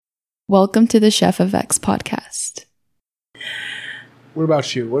Welcome to the Chef of X podcast. What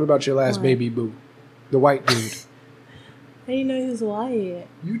about you? What about your last baby boo? The white dude. How do you know he was white?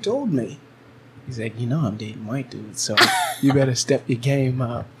 You told me. He's like, I'm dating white dudes, so you better step your game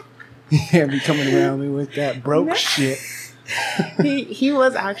up. You can't be coming around me with that broke shit. He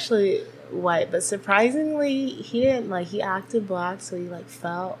was actually white, but surprisingly, he didn't, he acted black, so he,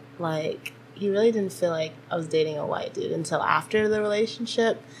 felt like, he really didn't feel like I was dating a white dude until after the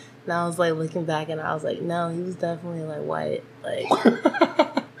relationship. And I was, looking back, and I was like, no, he was definitely, white,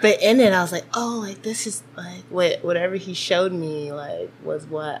 But in it, I was like, oh, this is, whatever he showed me, was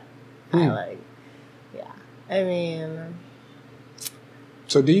what I, yeah. I mean...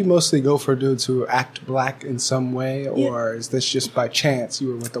 So do you mostly go for dudes who act black in some way, or is this just by chance you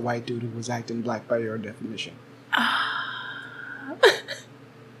were with a white dude who was acting black by your definition? I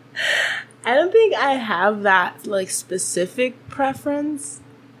don't think I have that, specific preference.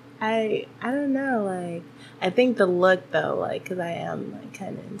 I don't know, I think the look, though, because I am,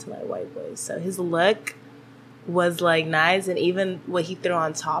 kind of into, white boys. So his look was, nice, and even what he threw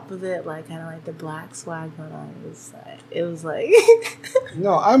on top of it, kind of, the black swag going on, it was,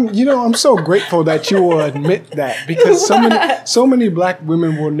 No, I'm so grateful that you will admit that, because so many black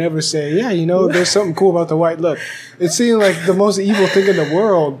women will never say, there's something cool about the white look. It seemed like the most evil thing in the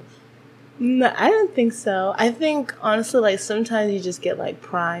world. No, I don't think so. I think, honestly, sometimes you just get,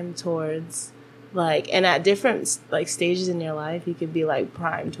 primed towards, and at different, stages in your life, you could be,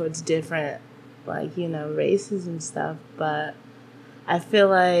 primed towards different, races and stuff. But I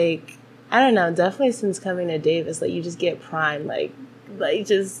feel I don't know, definitely since coming to Davis, you just get primed, I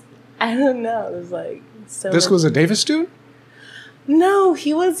don't know. It was, so This was a Davis student? No,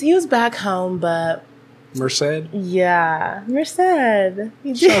 he was back home, but... Merced? Yeah, Merced.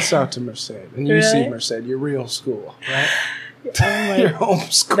 Shouts out to Merced. And you see Merced, your real school, right? Your home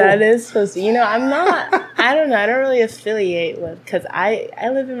school. That is supposed to. I'm not, I don't know, I don't really affiliate with, because I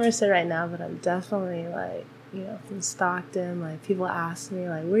live in Merced right now, but I'm definitely, from Stockton. People ask me,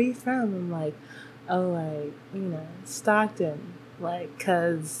 where are you from? I'm Stockton.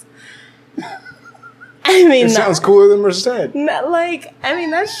 Because... It sounds cooler than Merced.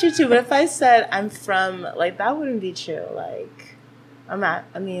 That's true too. But if I said I'm from, that wouldn't be true.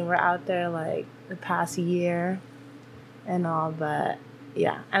 We're out there, the past year and all, but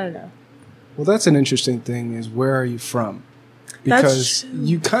yeah, I don't know. Well, that's an interesting thing, is where are you from? Because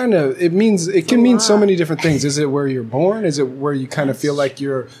you it can mean so many different things. Is it where you're born? Is it where you kind of feel like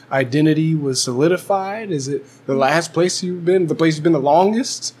your identity was solidified? Is it the last place you've been, the place you've been the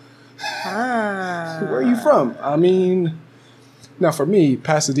longest? Where are you from? Now for me,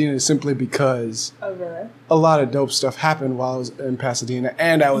 Pasadena is simply because a lot of dope stuff happened while I was in Pasadena,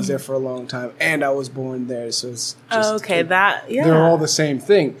 and I was there for a long time, and I was born there. So it's just, they're all the same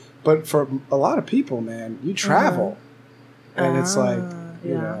thing. But for a lot of people, man, you travel, and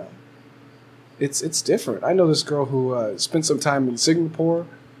it's it's different. I know this girl who spent some time in Singapore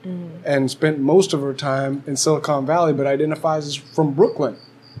and spent most of her time in Silicon Valley, but identifies as from Brooklyn.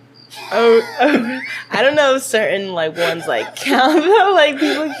 I don't know if certain ones count though.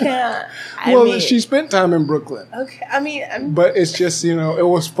 People can't. She spent time in Brooklyn. Okay, but it's just it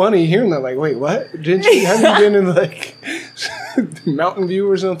was funny hearing that. Wait, what? Didn't you have you been in Mountain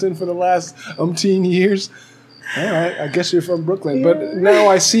View or something for the last umpteen years? All right, I guess you're from Brooklyn. Yeah. But now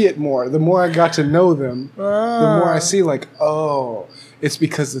I see it more. The more I got to know them, the more I see it's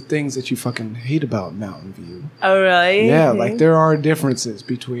because the things that you fucking hate about Mountain View. Oh, really? Yeah, there are differences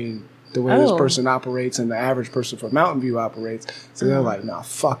between the way this person operates and the average person from Mountain View operates. So they're like, nah,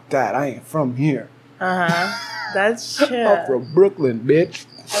 fuck that. I ain't from here. That's true. I'm from Brooklyn, bitch.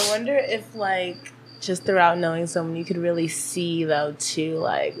 I wonder if, just throughout knowing someone, you could really see, though, too,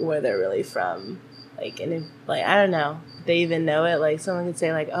 where they're really from. And if, I don't know, if they even know it. Someone could say,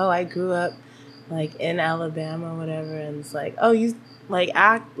 oh, I grew up, in Alabama or whatever. And it's oh, you...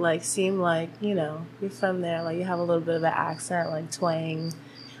 act, seem you're from there, you have a little bit of an accent, twang,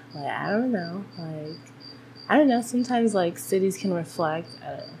 I don't know, sometimes, cities can reflect,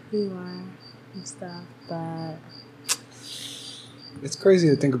 who you are and stuff, but... It's crazy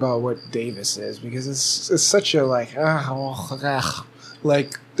to think about what Davis is, because it's such a,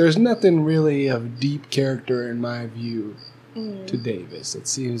 there's nothing really of deep character in my view to Davis. It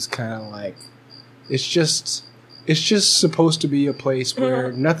seems kind of it's just supposed to be a place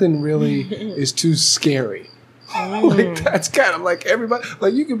where nothing really is too scary. That's kind of everybody.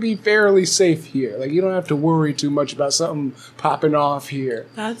 You can be fairly safe here. You don't have to worry too much about something popping off here.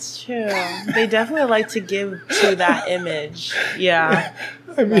 That's true. They definitely like to give to that image. Yeah.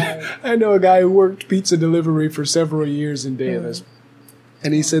 I know a guy who worked pizza delivery for several years in Davis.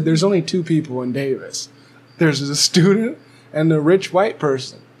 And he said, there's only two people in Davis. There's a student and a rich white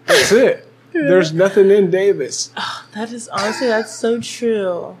person. That's it. Yeah. There's nothing in Davis. Oh, that is honestly, that's so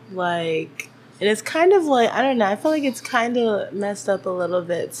true. Like, and it's kind of like, I don't know, I feel like it's kind of messed up a little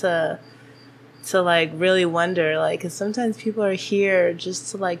bit to like really wonder, like, because sometimes people are here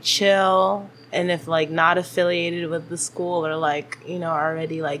just to like chill, and if like not affiliated with the school or like, you know,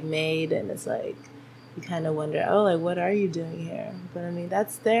 already like made, and it's like, you kind of wonder, oh, like, what are you doing here? But I mean,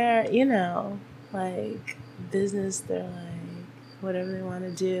 that's their, you know, like, business, they're like, whatever they want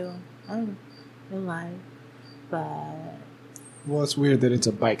to do. I don't know, in life. But well, it's weird that it's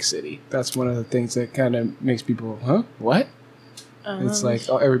a bike city. That's one of the things that kind of makes people, huh? What? It's like,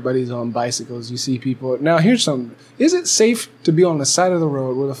 oh, everybody's on bicycles. You see people. Now, here's something. Is it safe to be on the side of the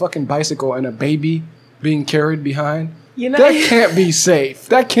road with a fucking bicycle and a baby being carried behind? You know, that can't be safe.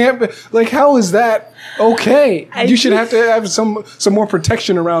 That can't be. Like, how is that okay? You should have to have some more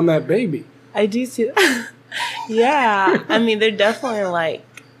protection around that baby. I do too. Yeah. I mean, they're definitely like,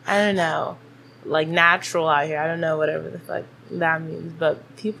 I don't know, like natural out here. I don't know, whatever the fuck that means.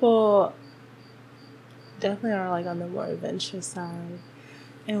 But people definitely are like on the more adventurous side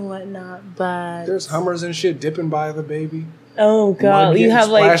and whatnot. But there's Hummers and shit dipping by the baby. Oh god, you have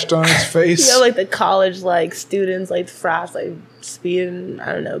like splashed on his face. You have like the college like students, like frats, like speeding,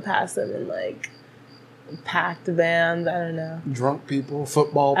 I don't know, past them in like packed vans. I don't know. Drunk people,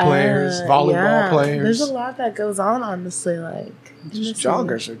 football players, volleyball players. There's a lot that goes on, honestly. Like just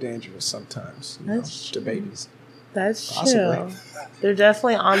joggers are dangerous sometimes. That's to babies. That's true. They're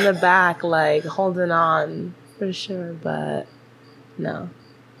definitely on the back, like holding on for sure. But no,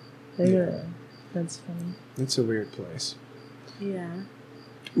 that's funny. It's a weird place. Yeah.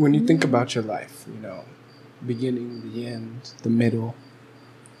 When you think about your life, you know, beginning, the end, the middle,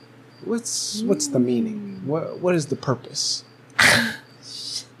 what's the meaning? What is the purpose?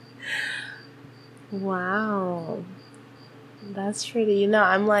 Wow. That's pretty. You know,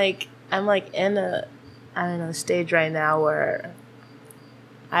 I'm like in a, I don't know, stage right now where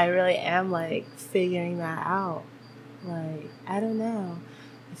I really am like figuring that out. Like, I don't know.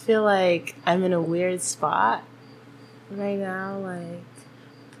 I feel like I'm in a weird spot right now, like,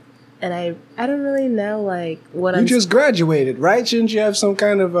 and I don't really know, like, what You just graduated, right? Shouldn't you have some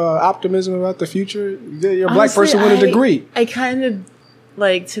kind of optimism about the future? You're a black person with a degree. I kind of,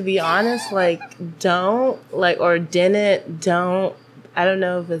 like, to be honest, like, don't, like, or don't, I don't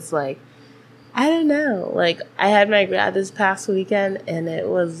know if it's, like, I don't know. Like, I had my grad this past weekend, and it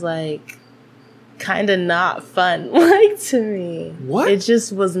was, like, kind of not fun, like, to me. What? It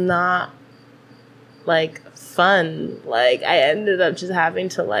just was not, like, fun. Like, I ended up just having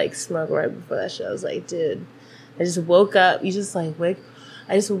to like smoke right before that show. I was like, dude, I just woke up. I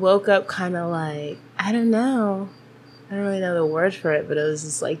just woke up kind of like, I don't really know the word for it, but it was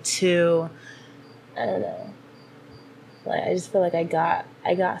just like too, I don't know. Like, I just feel like I got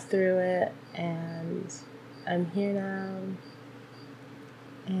through it, and I'm here now,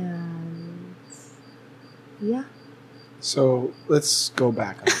 and yeah. So let's go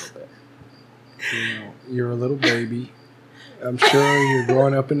back a little bit. You know, you're a little baby. I'm sure you're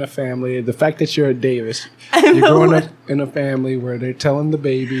growing up in a family. The fact that you're at Davis, you're growing up in a family where they're telling the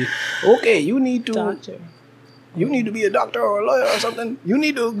baby, okay, you need to be a doctor or a lawyer or something. You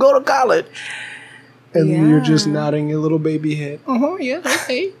need to go to college. And you're just nodding your little baby head. Yes,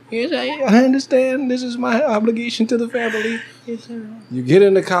 okay. Yes, I understand. This is my obligation to the family. Yes, sir. You get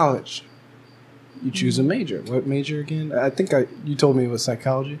into college. You choose a major. What major again? I think you told me it was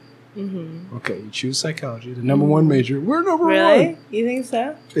psychology. Mm-hmm. Okay, you choose psychology, the number one major. We're number one. Really? You think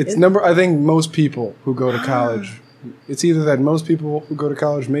so? I think most people who go to college, it's either that most people who go to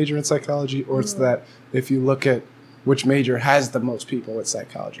college major in psychology, or it's that if you look at which major has the most people with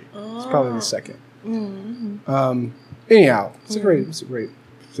psychology, it's probably the second. Mm-hmm. Anyhow, it's a great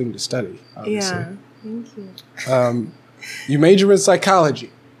thing to study. Obviously. Yeah, thank you. You major in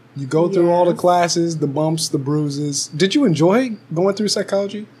psychology. You go through all the classes, the bumps, the bruises. Did you enjoy going through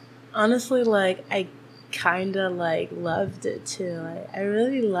psychology? Honestly, like, I kind of, like, loved it, too. Like, I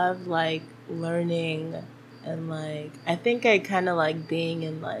really loved, like, learning, and, like, I think I kind of like being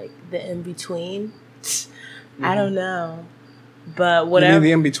in, like, the in-between. I don't know. But whatever. You mean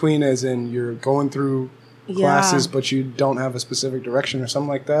the in-between as in you're going through classes, but you don't have a specific direction or something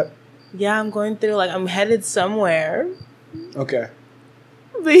like that? Yeah, I'm going through, like, I'm headed somewhere. Okay.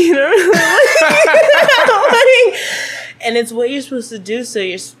 But you know, and it's what you're supposed to do. So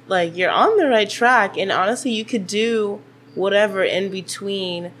you're on the right track. And honestly, you could do whatever in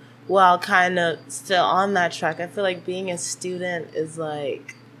between while kind of still on that track. I feel like being a student is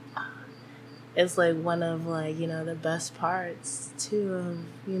like, it's like one of like, you know, the best parts too of,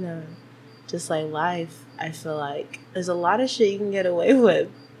 you know, just like life. I feel like there's a lot of shit you can get away with.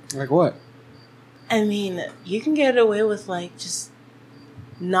 Like what? I mean, you can get away with like just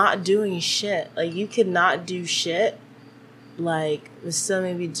not doing shit. Like you could not do shit, like still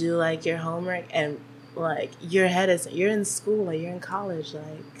maybe do like your homework, and like you're in school, like you're in college,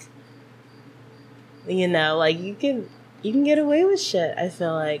 like, you know, like you can get away with shit. I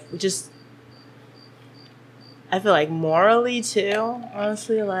feel like morally too,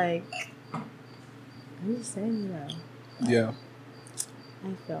 honestly, like I'm just saying, you know. Yeah.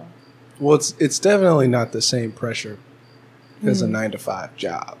 I feel. Well, it's definitely not the same pressure as a 9-to-5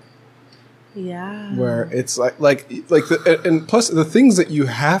 job. Yeah. Where it's and plus the things that you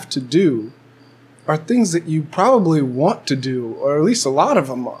have to do are things that you probably want to do, or at least a lot of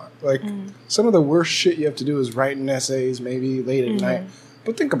them are. Like some of the worst shit you have to do is writing essays, maybe late at night.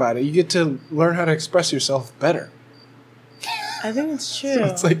 But think about it, you get to learn how to express yourself better. I think it's true. So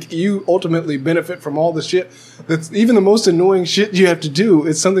it's like you ultimately benefit from all the shit that's even the most annoying shit you have to do.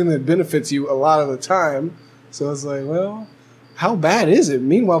 It's something that benefits you a lot of the time. So it's like, well, how bad is it?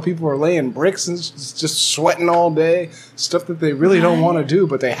 Meanwhile, people are laying bricks and just sweating all day, stuff that they really don't want to do,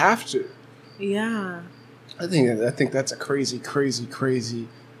 but they have to. Yeah. I think that's a crazy, crazy, crazy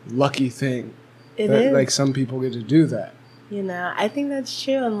lucky thing. It is. Like some people get to do that. You know, I think that's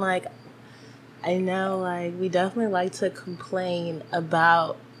true, and like I know, like, we definitely like to complain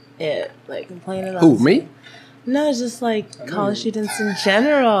about it. Like, complain about... Who, me? No, just, like, college students in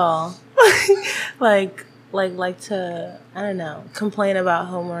general. like to, I don't know, complain about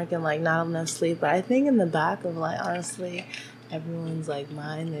homework and, like, not enough sleep. But I think in the back of, like, honestly, everyone's, like,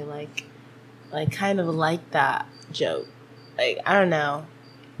 mind, they, like kind of like that joke. Like, I don't know.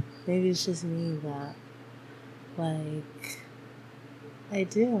 Maybe it's just me, but, like, I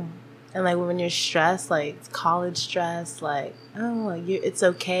do. And, like, when you're stressed, like, college stress, like, oh, like, it's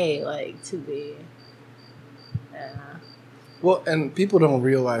okay, like, to be, yeah. Well, and people don't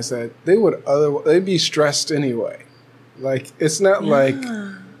realize that they'd be stressed anyway. Like, it's not like,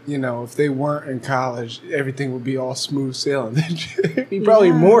 you know, if they weren't in college, everything would be all smooth sailing. They'd be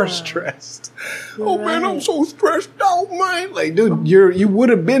probably more stressed. You're man, I'm so stressed out, man. Like, dude, you would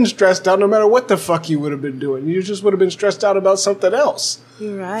have been stressed out no matter what the fuck you would have been doing. You just would have been stressed out about something else.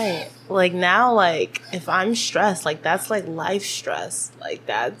 You're right. Like, now, like, if I'm stressed, like, that's, like, life stress. Like,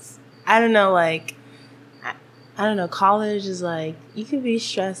 that's, I don't know, like, I don't know, college is, like, you could be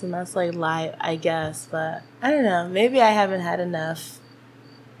stressed and that's, like, life, I guess. But, I don't know, maybe I haven't had enough,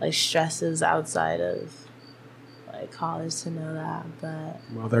 like, stresses outside of, like, college to know that, but...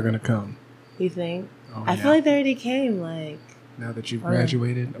 Well, they're gonna come. You think? Oh, I feel like they already came, like... Now that you've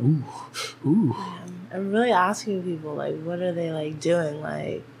graduated? Ooh. I'm really asking people, like, what are they, like, doing?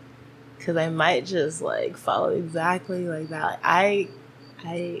 Like, because I might just, like, follow exactly like that. Like,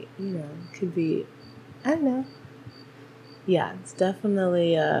 I, you know, could be, I don't know. Yeah, it's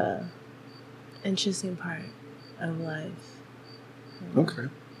definitely a interesting part of life. Okay.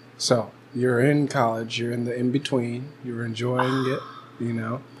 So, you're in college, you're in the in-between, you're enjoying it, you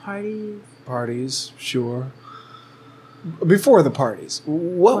know. Parties, sure. Before the parties,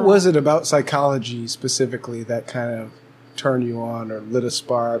 what was it about psychology specifically that kind of turned you on or lit a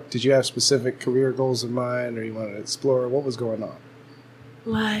spark? Did you have specific career goals in mind, or you wanted to explore? What was going on?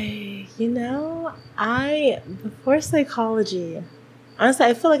 Like, you know, before psychology, honestly,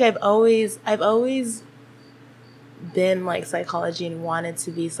 I feel like I've always been like psychology and wanted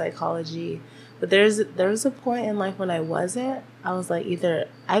to be psychology. But there was a point in life when I wasn't. I was like, either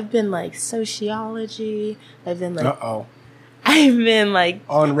I've been like sociology, I've been like... I've been like...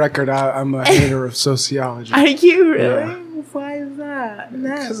 On record, I'm a hater of sociology. Are you really? Yeah. Why is that?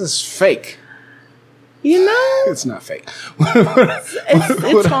 Because it's fake. You know? It's not fake.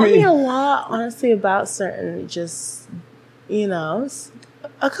 It's taught me a lot, honestly, about certain just, you know,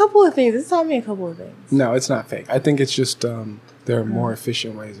 a couple of things. It's taught me a couple of things. No, it's not fake. I think it's just there are more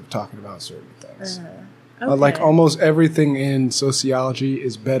efficient ways of talking about certain things. Okay. Like almost everything in sociology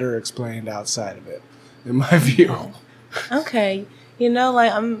is better explained outside of it, in my view. Okay. You know,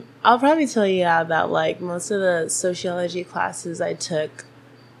 like I'll probably tell you that like most of the sociology classes I took,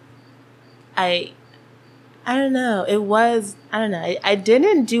 I don't know. I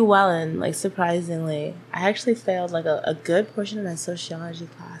didn't do well in, like, surprisingly. I actually failed like a good portion of my sociology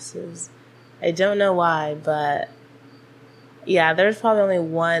classes. I don't know why, but yeah, there's probably only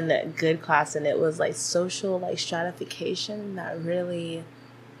one good class, and it was like social, like, stratification. That really,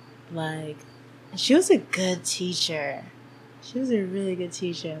 like, she was a good teacher. She was a really good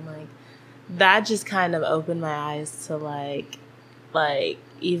teacher, and like that just kind of opened my eyes to like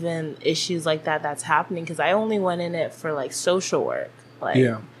even issues like that's happening, because I only went in it for like social work, like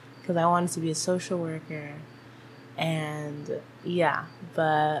because I wanted to be a social worker, and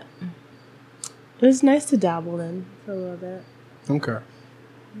but it was nice to dabble in for a little bit. Okay.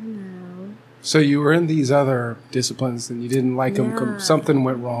 No. So you were in these other disciplines and you didn't like them. Something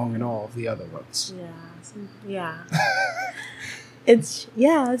went wrong in all of the other ones. It's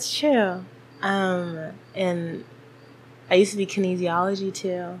true. And I used to be kinesiology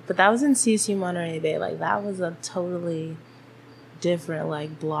too, but that was in CSU Monterey Bay. Like that was a totally different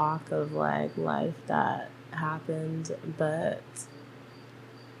like block of like life that happened, but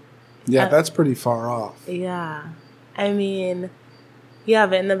that's pretty far off. Yeah, I mean. Yeah,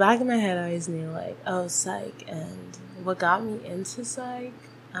 but in the back of my head, I always knew, like, oh, psych. And what got me into psych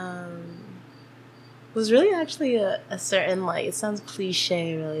was really actually a certain, like, it sounds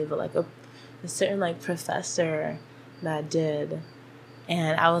cliche, really, but, like, a certain, like, professor that did.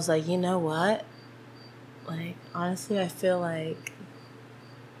 And I was like, you know what? Like, honestly, I feel like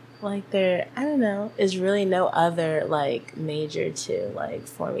there, I don't know, is really no other, like, major, too, like,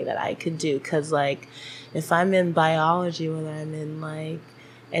 for me that I could do. Because, like, if I'm in biology, whether I'm in, like,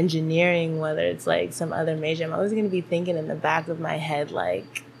 engineering, whether it's, like, some other major, I'm always going to be thinking in the back of my head,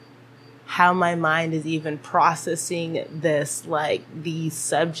 like, how my mind is even processing this, like, these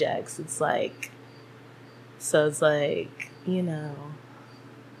subjects. It's, like, so it's, like, you know,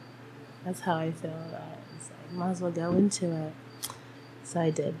 that's how I feel about it. It's, like, might as well go into it. So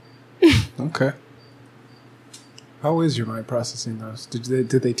I did. Okay. How is your mind processing those? Did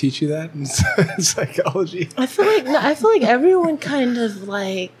they teach you that in psychology? I feel like everyone kind of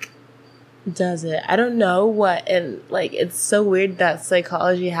like does it. I don't know what, and like it's so weird that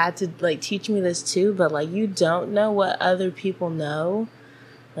psychology had to like teach me this too, but like you don't know what other people know.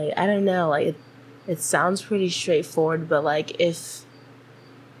 Like I don't know, like it sounds pretty straightforward, but like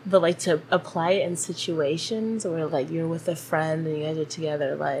to apply it in situations where like you're with a friend and you guys are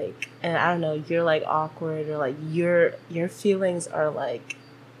together, like, and I don't know, you're like awkward or like your feelings are like,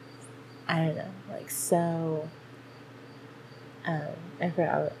 I don't know, like so. I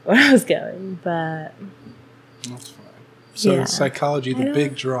forgot where I was going, but that's fine. So in psychology, the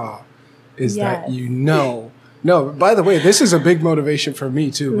big draw is that you know. No, by the way, this is a big motivation for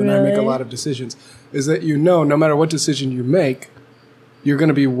me too when I make a lot of decisions. Is that no matter what decision you make, you're going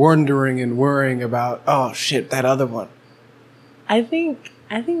to be wondering and worrying about, oh shit, that other one. I think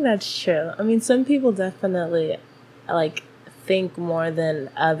that's true. I mean, some people definitely like think more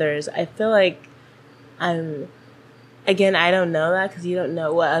than others. I feel like I don't know that because you don't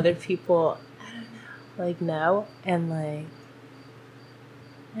know what other people, know. And like,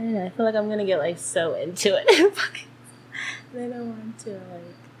 I don't know. I feel like I'm going to get like so into it. I don't want to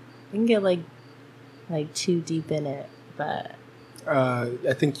I can get like too deep in it, but.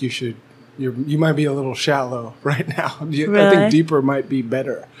 I think you should. You might be a little shallow right now. Really? I think deeper might be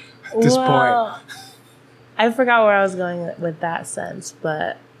better at this point. I forgot where I was going with that sense,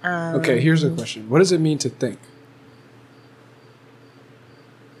 but okay. Here's a question: what does it mean to think?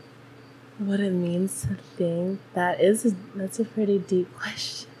 What it means to think? That's a pretty deep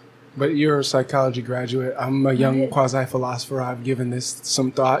question. But you're a psychology graduate. I'm a young quasi-philosopher. I've given this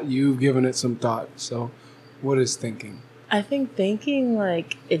some thought. You've given it some thought. So, what is thinking? I think thinking,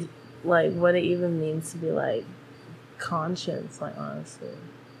 like, it, like, what it even means to be, like, conscious, like, honestly.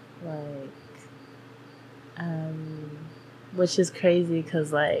 Like, which is crazy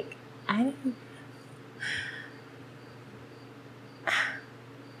because, like, I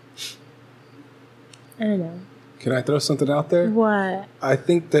don't know. Can I throw something out there? What? I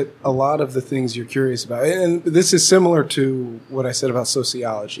think that a lot of the things you're curious about, and this is similar to what I said about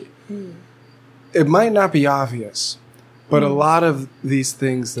sociology. It might not be obvious, but a lot of these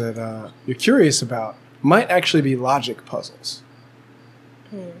things that you're curious about might actually be logic puzzles.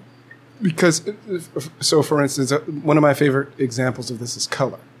 Because, so for instance, one of my favorite examples of this is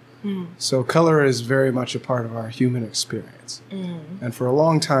color. So color is very much a part of our human experience. And for a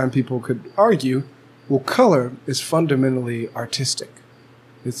long time, people could argue, well, color is fundamentally artistic.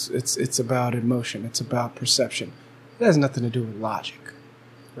 It's about emotion. It's about perception. It has nothing to do with logic,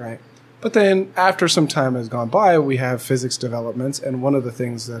 right? But then after some time has gone by, we have physics developments. And one of the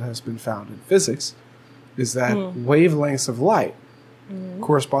things that has been found in physics is that wavelengths of light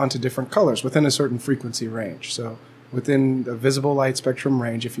correspond to different colors within a certain frequency range. So within the visible light spectrum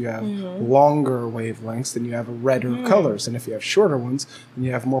range, if you have longer wavelengths, then you have redder colors. And if you have shorter ones, then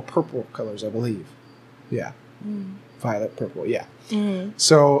you have more purple colors, I believe. Yeah. Violet, purple, yeah.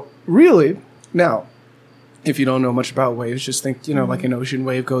 So really, now, if you don't know much about waves, just think, like an ocean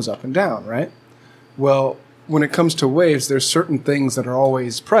wave goes up and down, right? Well, when it comes to waves, there's certain things that are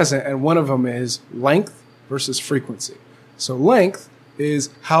always present, and one of them is length versus frequency. So length is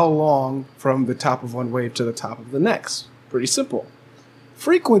how long from the top of one wave to the top of the next. Pretty simple.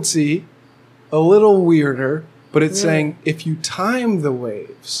 Frequency, a little weirder, but it's saying if you time the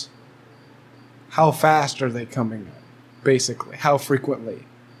waves, how fast are they coming in? Basically, how frequently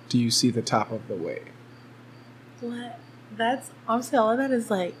do you see the top of the wave? What? That's honestly, all of that is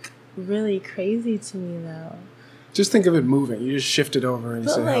like really crazy to me though. Just think of it moving. You just shift it over and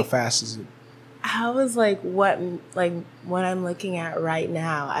say, like, how fast is it? How is like what I'm looking at right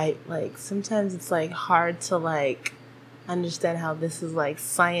now? I like sometimes it's like hard to like understand how this is like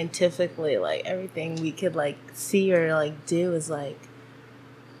scientifically like everything we could like see or like do is like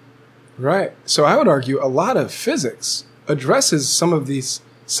right. So I would argue a lot of physics addresses some of these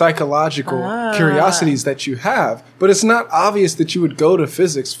psychological curiosities that you have, but it's not obvious that you would go to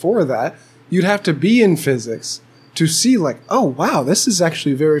physics for that. You'd have to be in physics to see like, oh wow, this is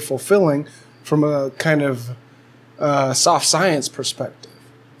actually very fulfilling from a kind of soft science perspective,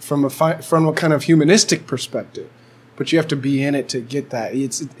 from a kind of humanistic perspective. But you have to be in it to get that.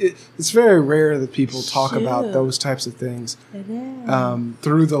 It's very rare that people talk about those types of things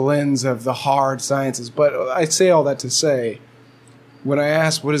through the lens of the hard sciences. But I say all that to say, when I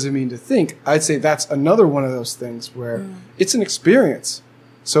ask what does it mean to think, I'd say that's another one of those things where it's an experience.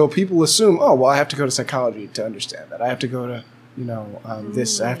 So people assume, oh, well, I have to go to psychology to understand that. I have to go to,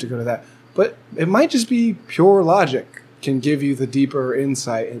 this, I have to go to that. But it might just be pure logic can give you the deeper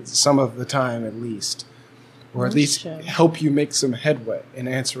insight some of the time at least. Or at least help you make some headway in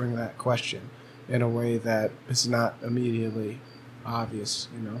answering that question in a way that is not immediately obvious,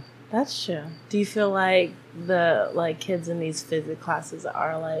 That's true. Do you feel like the kids in these physics classes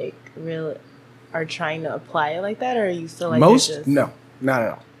are are trying to apply it like that, or you feel like most? No, not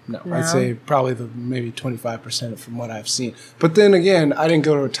at all. No, I'd say probably maybe 25% from what I've seen. But then again, I didn't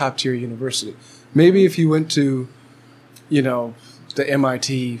go to a top tier university. Maybe if you went to, the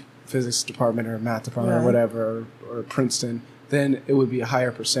MIT physics department or math department or whatever, or Princeton, then it would be a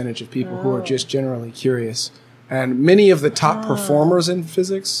higher percentage of people who are just generally curious. And many of the top performers in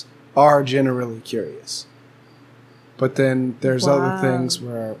physics are generally curious. But then there's other things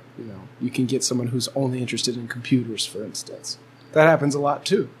where, you can get someone who's only interested in computers, for instance. That happens a lot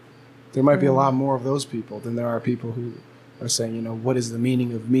too. There might be a lot more of those people than there are people who are saying, what is the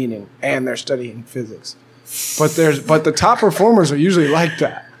meaning of meaning? And they're studying physics. But the top performers are usually like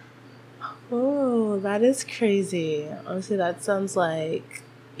that. Oh, that is crazy. Honestly, that sounds like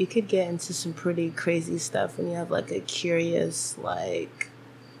you could get into some pretty crazy stuff when you have a curious,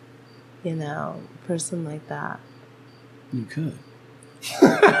 person like that. You could.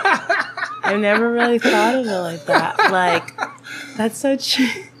 I've never really thought of it like that. That's so true.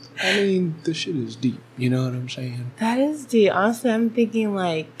 I mean, the shit is deep. You know what I'm saying? That is deep. Honestly, I'm thinking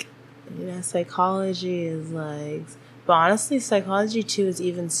psychology is but honestly, psychology too is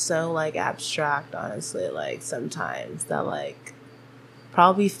even so abstract, honestly, sometimes that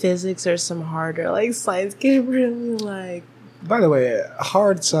probably physics or some harder science can really By the way,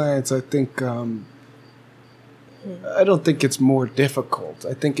 hard science, I think I don't think it's more difficult.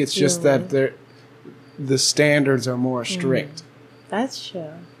 I think it's just that the standards are more strict. That's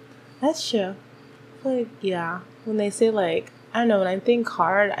true. That's true. When they say I don't know, when I think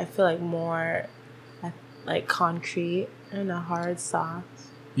hard, I feel more concrete and hard, soft.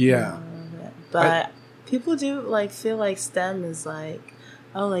 Yeah. But people do feel STEM is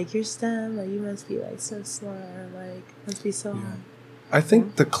you're STEM, you must be so smart, must be so hard. I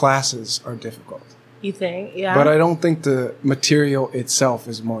think the classes are difficult. You think? Yeah. But I don't think the material itself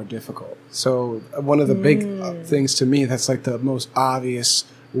is more difficult. So one of the big things to me that's the most obvious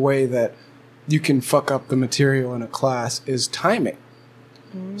way that you can fuck up the material in a class is timing.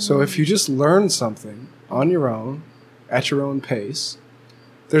 So if you just learn something on your own, at your own pace,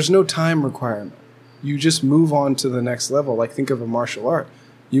 there's no time requirement. You just move on to the next level. Think of a martial art.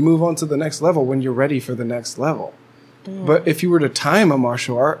 You move on to the next level when you're ready for the next level. But if you were to time a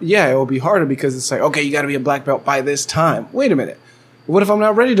martial art, it will be harder because it's okay, you got to be a black belt by this time. Wait a minute. What if I'm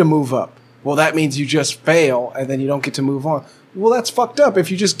not ready to move up? Well, that means you just fail and then you don't get to move on. Well, that's fucked up. If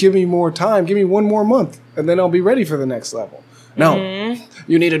you just give me more time, give me 1 more month, and then I'll be ready for the next level. No,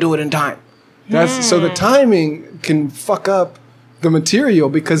 you need to do it in time. So the timing can fuck up the material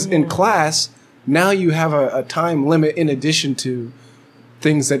because in class, now you have a time limit in addition to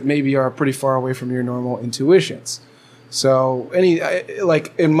things that maybe are pretty far away from your normal intuitions. So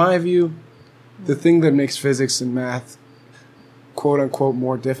in my view, the thing that makes physics and math quote unquote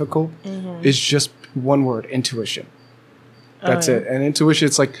more difficult is just one word: intuition. That's it. And intuition,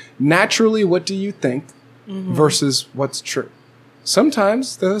 it's naturally, what do you think? versus what's true.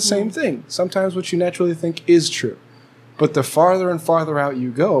 Sometimes they're the same thing. Sometimes what you naturally think is true. But the farther and farther out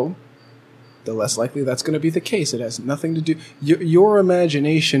you go, the less likely that's going to be the case. It has nothing to do. Your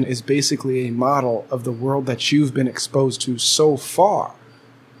imagination is basically a model of the world that you've been exposed to so far.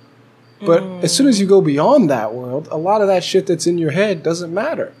 But as soon as you go beyond that world, a lot of that shit that's in your head doesn't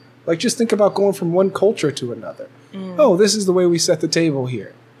matter. Like, just think about going from one culture to another. Oh, this is the way we set the table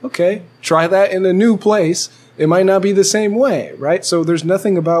here. Okay, try that in a new place. It might not be the same way, right? So there's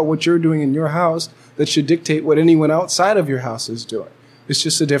nothing about what you're doing in your house that should dictate what anyone outside of your house is doing. It's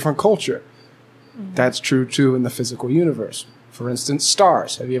just a different culture. That's true, too, in the physical universe. For instance,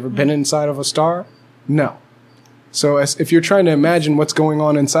 stars. Have you ever been inside of a star? No. So if you're trying to imagine what's going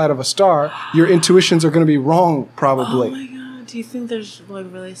on inside of a star, your intuitions are going to be wrong, probably. Oh, my God. Do you think there's, like,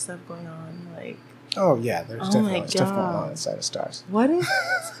 really stuff going on? Like, oh, yeah, there's definitely stuff going on inside of stars. What is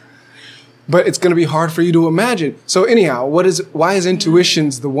But it's going to be hard for you to imagine. So anyhow, why is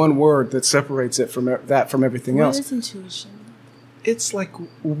intuitions the one word that separates it from everything else? What is intuition? It's like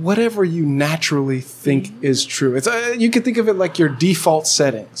whatever you naturally think is true. It's you can think of it like your default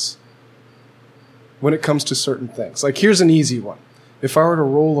settings when it comes to certain things. Like, here's an easy one. If I were to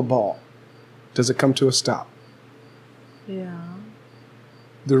roll a ball, does it come to a stop? Yeah.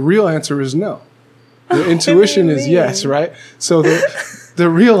 The real answer is no. The intuition is yes, right? So the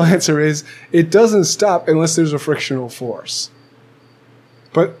real answer is it doesn't stop unless there's a frictional force.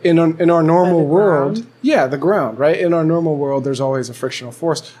 But in our normal world, the ground, right? In our normal world, there's always a frictional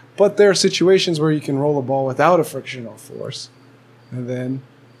force. But there are situations where you can roll a ball without a frictional force, and then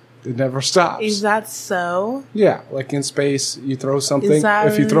it never stops. Is that so? Yeah, like in space, you throw something.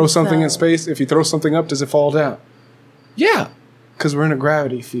 If you throw something in space, if you throw something up, does it fall down? Yeah, because we're in a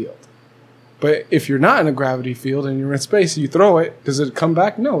gravity field. But if you're not in a gravity field and you're in space, you throw it, does it come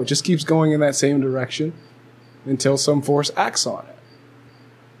back? No, it just keeps going in that same direction until some force acts on it.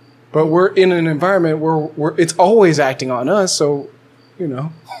 But we're in an environment where it's always acting on us, so,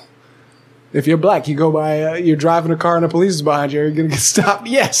 if you're black, you go by, you're driving a car and the police is behind you, are you going to get stopped?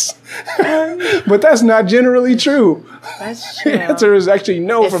 Yes. But that's not generally true. That's true. The answer is actually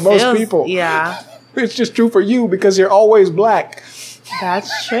no for most people. Yeah. It's just true for you because you're always black.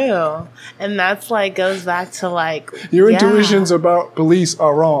 That's true. And that's like, goes back to like, your intuitions about police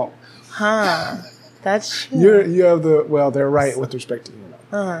are wrong. Huh. That's true. You have they're right with respect to,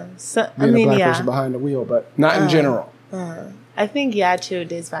 So, being a black person behind the wheel, but not in general. I think, too, it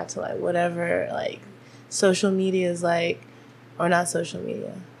dates back to like whatever like social media is like, or not social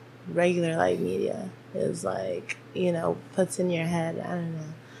media, regular like media is like, puts in your head. I don't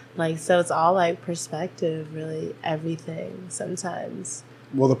know. Like, so it's all like perspective, really, everything sometimes.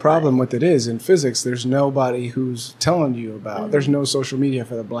 Well, the problem with it is in physics, there's nobody who's telling you about, there's no social media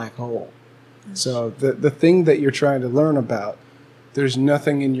for the black hole. So the thing that you're trying to learn about, there's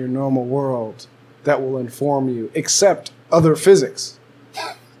nothing in your normal world that will inform you except other physics.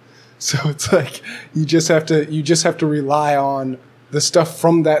 So it's like you just have to rely on the stuff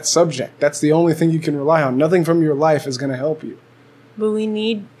from that subject. That's the only thing you can rely on. Nothing from your life is going to help you. But we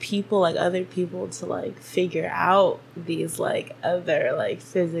need people, like other people, to like figure out these like other like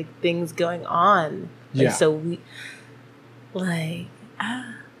physics things going on. Like, so we I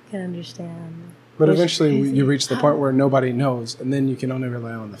can understand. But eventually you reach the point where nobody knows, and then you can only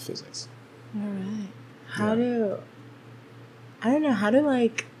rely on the physics. All right. How do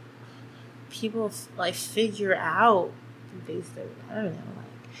like people like figure out these things? I don't know,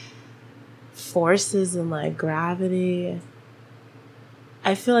 like forces and like gravity.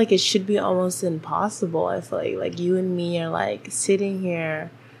 I feel like it should be almost impossible. I feel like you and me are like sitting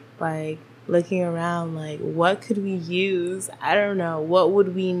here, like looking around, like what could we use? I don't know. What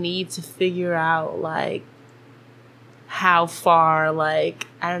would we need to figure out, like how far, like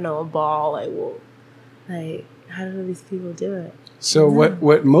I don't know, a ball, like will, like how do these people do it? So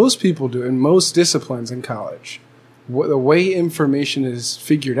what most people do in most disciplines in college, the way information is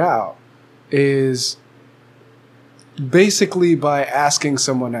figured out is basically by asking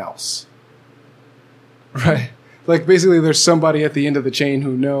someone else, right? Like basically there's somebody at the end of the chain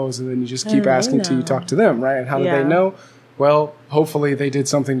who knows, and then you just keep asking till you talk to them, right? And how do they know? Well, hopefully they did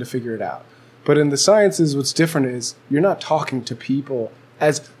something to figure it out. But in the sciences, what's different is you're not talking to people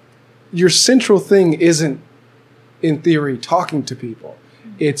as your central thing isn't, in theory, talking to people.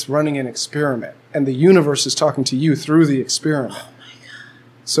 It's running an experiment, and the universe is talking to you through the experiment. Oh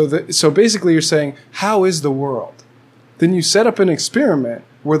my God. So basically you're saying, how is the world? Then you set up an experiment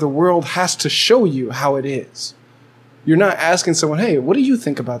where the world has to show you how it is. You're not asking someone, hey, what do you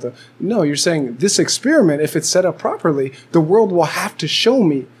think about that? No, you're saying this experiment, if it's set up properly, the world will have to show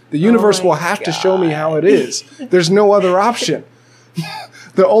me The universe will have to show me how it is. There's no other option.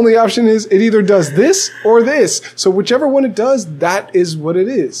 The only option is it either does this or this. So whichever one it does, that is what it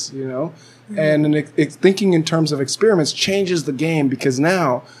is, you know? And thinking in terms of experiments changes the game, because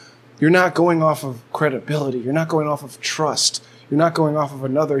now you're not going off of credibility. You're not going off of trust. You're not going off of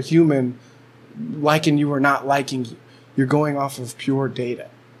another human liking you or not liking you. You're going off of pure data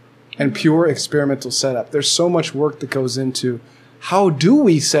and pure experimental setup. There's so much work that goes into how do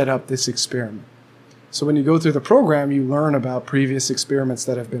we set up this experiment. So when you go through the program, you learn about previous experiments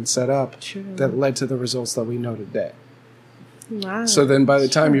that have been set up that led to the results that we know today. Wow. So then by the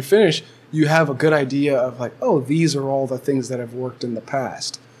time you finish, you have a good idea of like, oh, these are all the things that have worked in the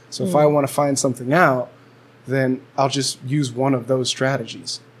past. So if I want to find something out, then I'll just use one of those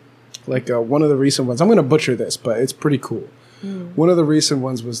strategies. Like one of the recent ones, I'm going to butcher this, but it's pretty cool. One of the recent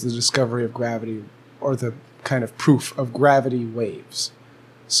ones was the discovery of gravity, or the kind of proof of gravity waves.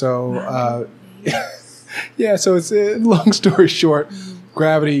 So, yeah, so it's long story short,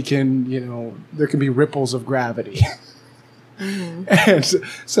 gravity can, you know, there can be ripples of gravity. And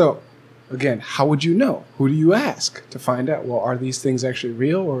so, again, how would you know? Who do you ask to find out? Well, are these things actually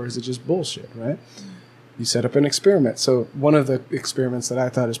real, or is it just bullshit, right? You set up an experiment. So one of the experiments that I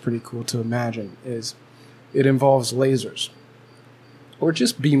thought is pretty cool to imagine is it involves lasers, or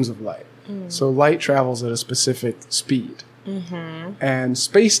just beams of light. So light travels at a specific speed. And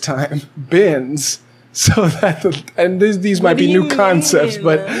space-time bends so that these might be new concepts,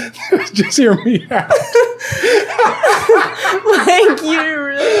 but just hear me out. Like, you're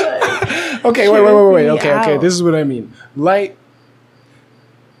really like... Okay, wait. Okay, this is what I mean. Light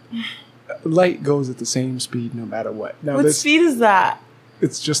goes at the same speed no matter what. Now, what speed is that?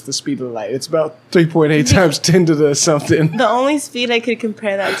 It's just the speed of light. It's about 3.8 times 10 to the something. The only speed I could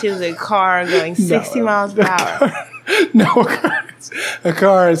compare that to is a car going 60 miles per hour. A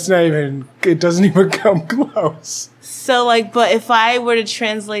car, it's not even, it doesn't even come close. So, like, but if I were to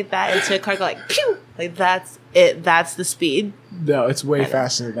translate that into a car, go like, pew! Like, that's it. That's the speed. No, it's way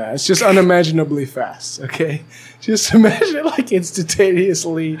faster than that. It's just unimaginably fast, okay? Just imagine it like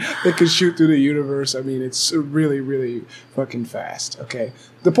instantaneously that could shoot through the universe. I mean, it's really, really fucking fast, okay?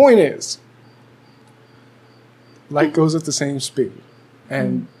 The point is, light goes at the same speed.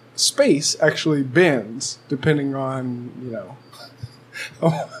 And space actually bends depending on, you know,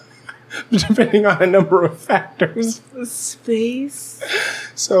 depending on a number of factors. Space?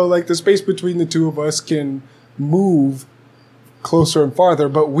 So, like, the space between the two of us can move closer and farther,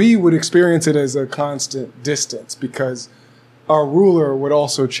 but we would experience it as a constant distance because our ruler would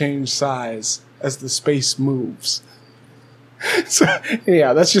also change size as the space moves. So,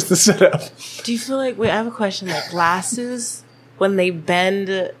 yeah, that's just the setup. Do you feel like, wait, I have a question. Like, glasses, when they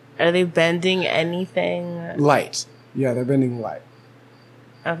bend, are they bending anything? Light. Yeah, they're bending light.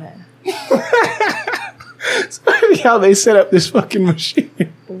 Okay. How they set up this fucking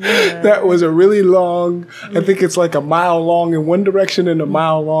machine that was a really long, I think it's like a mile long in one direction and a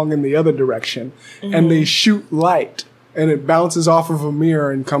mile long in the other direction, and they shoot light and it bounces off of a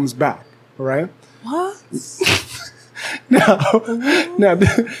mirror and comes back, right? What? Now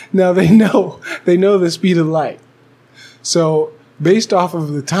they know the speed of light, so based off of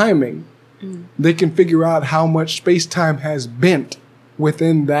the timing, they can figure out how much space-time has bent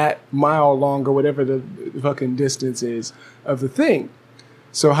within that mile long or whatever the fucking distance is of the thing.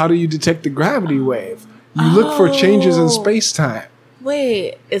 So how do you detect the gravity wave? You look for changes in space-time.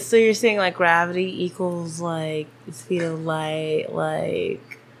 Wait, so you're saying like gravity equals like the speed of light,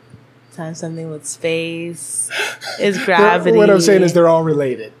 like times something with space is gravity. What I'm saying is they're all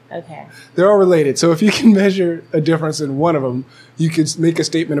related. Okay. They're all related. So if you can measure a difference in one of them, you can make a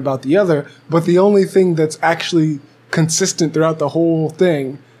statement about the other, but the only thing that's actually consistent throughout the whole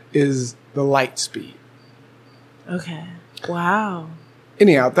thing is the light speed. Okay. Wow.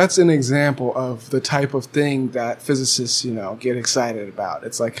 Anyhow, that's an example of the type of thing that physicists, you know, get excited about.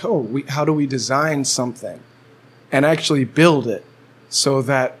 It's like, how do we design something and actually build it so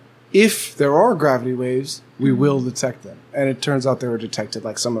that if there are gravity waves, we will detect them. And it turns out they were detected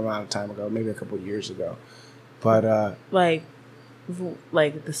like some amount of time ago, maybe a couple of years ago. But like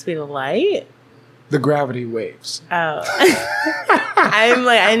the speed of light? The gravity waves. Oh. I'm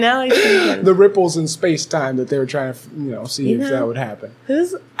like, I know. The ripples in space-time that they were trying to, see if that would happen.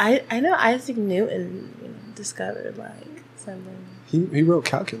 I know Isaac Newton discovered like something. He wrote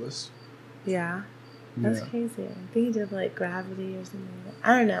calculus. Yeah. That's crazy. I think he did like gravity or something like that.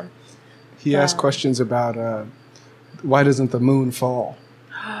 I don't know. He asked questions about why doesn't the moon fall?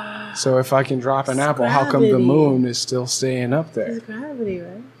 So if I can drop an apple, how come the moon is still staying up there? It's gravity,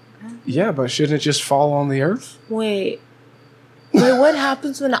 right? Yeah, but shouldn't it just fall on the Earth? Wait. Wait, what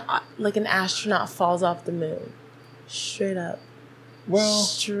happens when like an astronaut falls off the moon? Straight up. Well,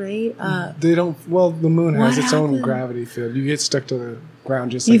 straight up. They don't. Well, the moon has its own gravity field. You get stuck to the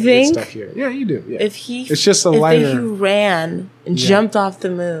ground just like you get stuck here. Yeah, you do. Yeah. It's just a lighter. If you ran and jumped off the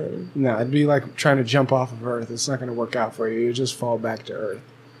moon. No, it'd be like trying to jump off of Earth. It's not going to work out for you. You just fall back to Earth.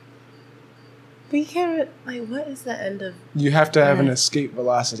 But you can't. Like, what is the end of? You have to have an escape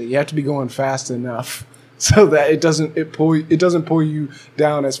velocity. You have to be going fast enough so that it doesn't pull you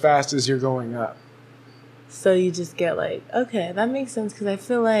down as fast as you're going up. So you just get like, okay, that makes sense, because I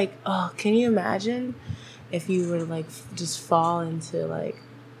feel like, oh, can you imagine if you were to like just fall into like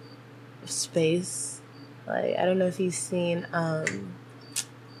space? Like, I don't know if you've seen,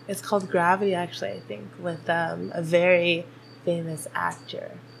 it's called Gravity, actually, I think, with a very famous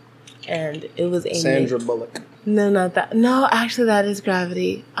actor, and it was Sandra Bullock. No, not that. No, actually, that is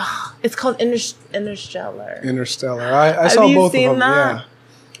Gravity. Oh, it's called Interstellar. Interstellar. I saw both of them. That? Yeah,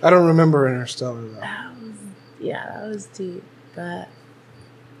 I don't remember Interstellar though. Yeah, that was deep, but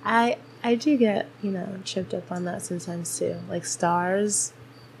I do get, tripped up on that sometimes too. Like stars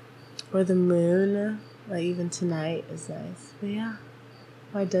or the moon, like even tonight is nice. But yeah,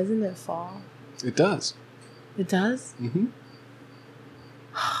 why doesn't it fall? It does. It does? Mm-hmm.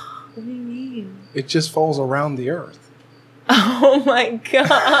 What do you mean? It just falls around the Earth. Oh my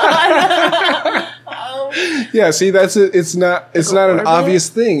god. Yeah, see, that's it. It's not an obvious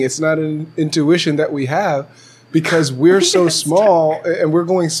thing. It's not an intuition that we have, because we're so small and we're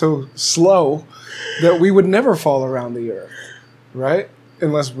going so slow that we would never fall around the Earth, right?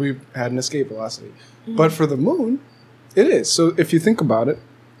 Unless we had an escape velocity. Mm-hmm. But for the moon, it is. So if you think about it,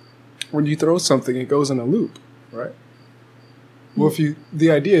 when you throw something, it goes in a loop, right? Mm-hmm. Well,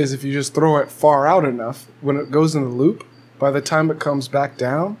 the idea is if you just throw it far out enough, when it goes in the loop, by the time it comes back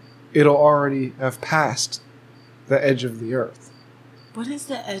down, it'll already have passed the edge of the Earth. What is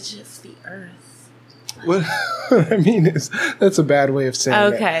the edge of the Earth? What I mean is, that's a bad way of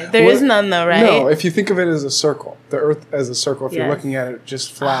saying it. Okay, there is none though, right? No, if you think of it as a circle, the Earth as a circle, if you're looking at it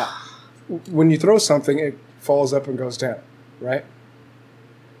just flat, when you throw something, it falls up and goes down, right?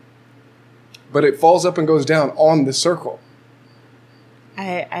 But it falls up and goes down on the circle.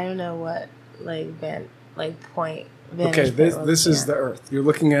 I don't know what point. Okay, this is the Earth. You're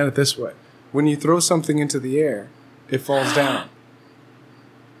looking at it this way. When you throw something into the air, it falls down.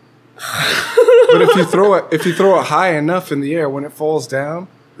 But if you throw it high enough in the air, when it falls down,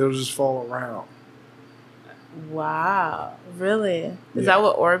 it'll just fall around. Wow, really? Is that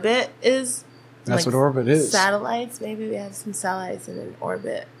what orbit is? That's what orbit is. Satellites? Maybe we have some satellites in an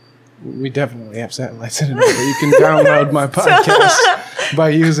orbit. We definitely have satellites in an orbit. You can download my podcast by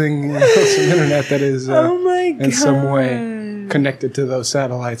using some internet that is in some way connected to those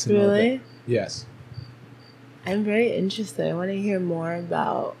satellites in orbit. Really? Yes. I'm very interested. I want to hear more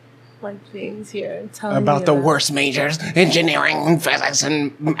about things here. About the worst majors, engineering and physics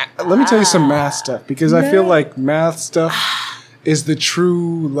and let me tell you some math stuff, because I feel like math stuff is the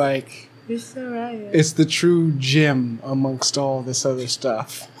true You're so right. It's the true gem amongst all this other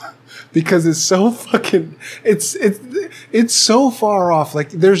stuff. Because it's so fucking it's so far off. Like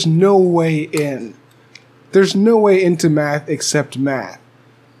there's no way in. There's no way into math except math.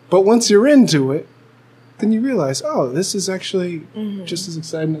 But once you're into it, then you realize, oh, this is actually just as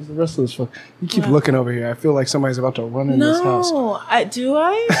exciting as the rest of this fuck. You keep looking over here. I feel like somebody's about to run in this house. No, do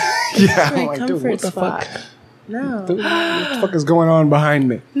I? Yeah, I'm like, dude, what the fuck? No. What the fuck is going on behind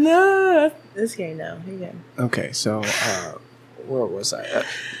me? No, that's scary. No, you're good. Okay, so where was I?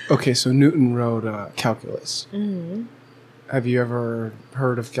 Okay, so Newton wrote calculus. Mm-hmm. Have you ever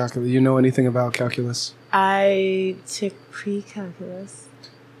heard of calculus? You know anything about calculus? I took pre-calculus.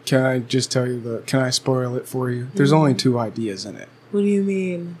 Can I just tell you can I spoil it for you? There's only two ideas in it. What do you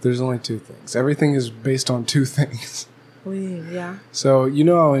mean? There's only two things. Everything is based on two things. What do you mean? Yeah. So, you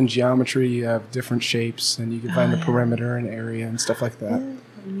know how in geometry you have different shapes and you can find the perimeter and area and stuff like that?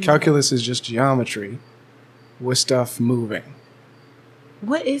 Mm-hmm. Calculus is just geometry with stuff moving.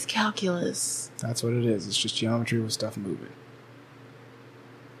 What is calculus? That's what it is. It's just geometry with stuff moving.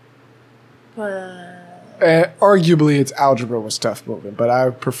 But... arguably, it's algebra with stuff moving, but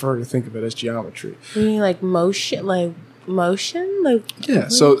I prefer to think of it as geometry. You mean like motion? Like motion? Like yeah.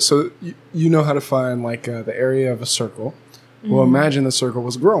 So you know how to find the area of a circle. Mm-hmm. Well, imagine the circle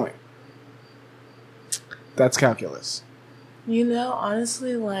was growing. That's calculus.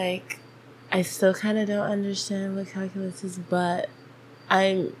 Honestly, I still kind of don't understand what calculus is, but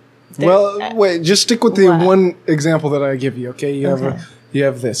wait. Just stick with the one example that I give you. Okay, you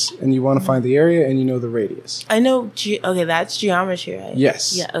have this, and you want to find the area, and you know the radius. I know. That's geometry, right?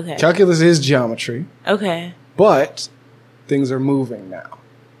 Yes. Yeah. Okay. Calculus is geometry. Okay. But things are moving now.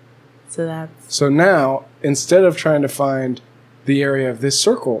 So now, instead of trying to find the area of this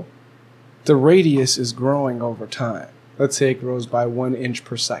circle, the radius is growing over time. Let's say it grows by 1 inch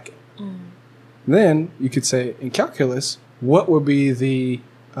per second. Then you could say, in calculus, what would be the... rate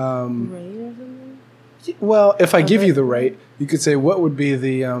or something? Well, if I give you the rate, you could say, what would be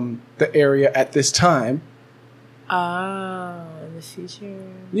the area at this time? Oh, in the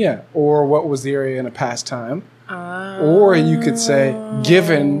future. Yeah, or what was the area in a past time? Or you could say,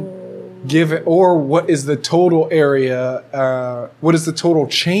 given, or what is the total area, what is the total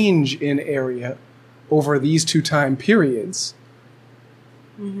change in area over these 2 time periods?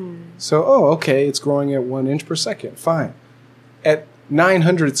 So, okay, it's growing at 1 inch per second. Fine. At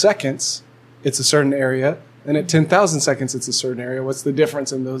 900 seconds, it's a certain area, and at 10,000 seconds, it's a certain area. What's the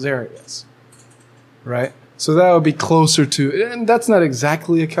difference in those areas? Right? So that would be closer to, and that's not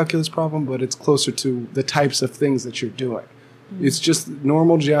exactly a calculus problem, but it's closer to the types of things that you're doing. It's just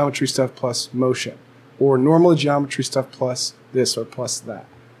normal geometry stuff plus motion, or normal geometry stuff plus this or plus that.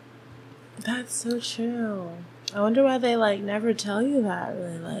 That's so true. I wonder why they never tell you that.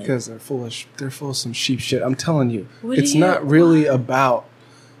 Really, because they're full of some sheep shit. I'm telling you, it's not really about.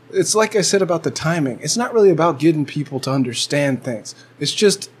 It's like I said about the timing. It's not really about getting people to understand things. It's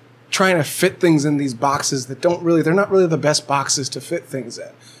just trying to fit things in these boxes that they're not really the best boxes to fit things in.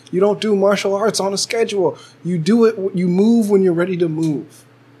 You don't do martial arts on a schedule. You do it, you move when you're ready to move.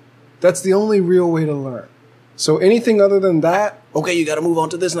 That's the only real way to learn. So anything other than that, okay, you got to move on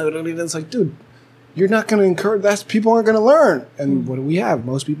to this. It's like, dude, you're not going to encourage that. People aren't going to learn. And what do we have?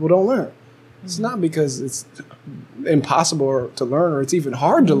 Most people don't learn. It's not because it's impossible to learn or it's even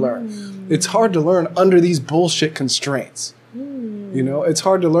hard to learn. It's hard to learn under these bullshit constraints. You know, it's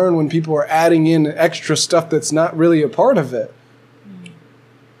hard to learn when people are adding in extra stuff that's not really a part of it.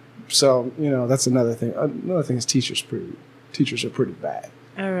 So, you know, that's another thing. Another thing is teachers are pretty bad.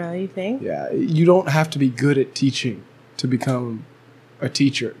 Oh, really? You think? Yeah. You don't have to be good at teaching to become a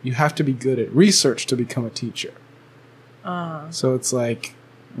teacher. You have to be good at research to become a teacher. So it's like,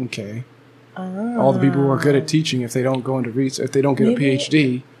 okay. All the people who are good at teaching, if they don't go into research, if they don't get a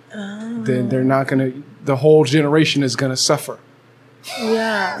PhD, then they're not going to, the whole generation is going to suffer.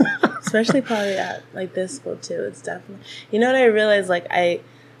 Yeah. Especially probably at this school too. It's definitely, you know what I realized? I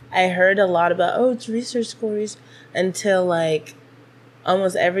heard a lot about, it's research school, until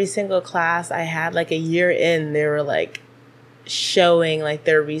almost every single class I had, a year in, they were showing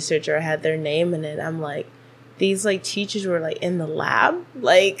their research or had their name in it. I'm like, these teachers were in the lab,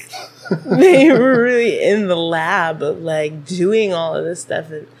 they were really in the lab doing all of this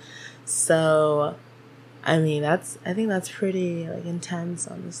stuff. And so, I mean, I think that's pretty intense,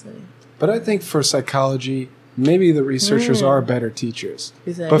 honestly. But I think for psychology, maybe the researchers are better teachers.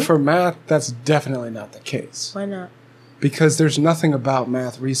 But for math, that's definitely not the case. Why not? Because there's nothing about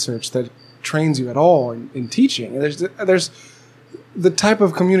math research that trains you at all in teaching. There's the type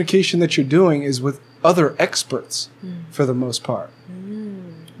of communication that you're doing is with other experts for the most part.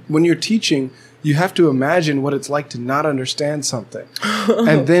 When you're teaching, you have to imagine what it's like to not understand something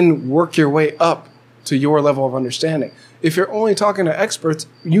and then work your way up to your level of understanding. If you're only talking to experts,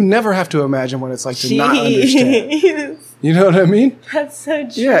 you never have to imagine what it's like to not understand. You know what I mean? That's so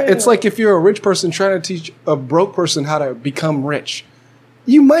true. Yeah, it's like if you're a rich person trying to teach a broke person how to become rich.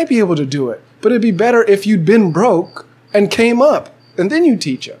 You might be able to do it, but it'd be better if you'd been broke and came up, and then you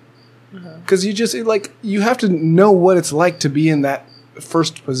teach them. Because you have to know what it's like to be in that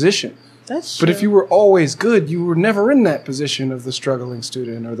first position. That's true. But if you were always good, you were never in that position of the struggling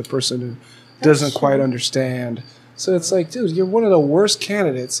student or the person who doesn't quite understand. So it's like, dude, you're one of the worst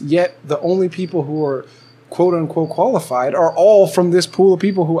candidates, yet the only people who are quote-unquote qualified are all from this pool of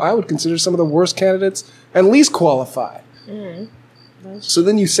people who I would consider some of the worst candidates and least qualified. So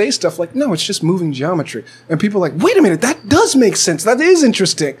then you say stuff like, no, it's just moving geometry. And people are like, wait a minute, that does make sense. That is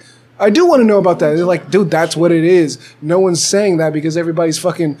interesting. I do want to know about that. They're like, dude, that's what it is. No one's saying that because everybody's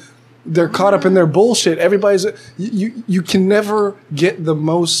they're caught up in their bullshit. You can never get the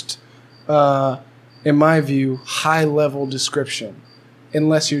most, in my view, high-level description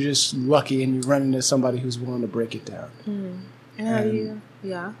unless you're just lucky and you run into somebody who's willing to break it down. And how do you,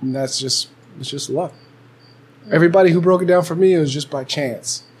 and it's just luck. Everybody who broke it down for me, it was just by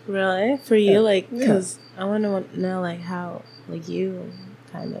chance. Really? For you? Because I want to know, how, you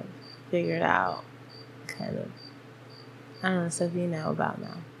kind of figured out, I don't know, stuff you know about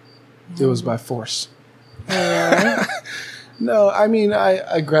now. It was by force. Really? No, I mean,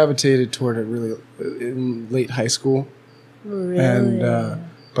 I gravitated toward it really in late high school. Really? And,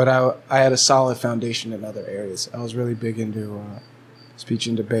 but I had a solid foundation in other areas. I was really big into speech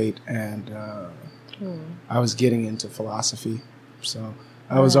and debate and I was getting into philosophy. So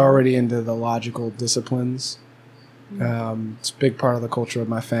I was already into the logical disciplines. It's a big part of the culture of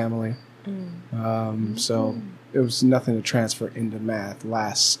my family. So it was nothing to transfer into math,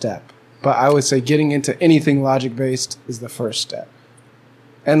 last step. But I would say getting into anything logic-based is the first step.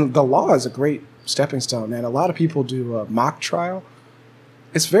 And the law is a great stepping stone, man. A lot of people do a mock trial.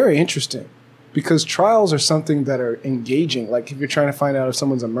 It's very interesting because trials are something that are engaging. Like if you're trying to find out if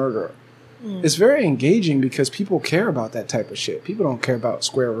someone's a murderer, it's very engaging because people care about that type of shit. People don't care about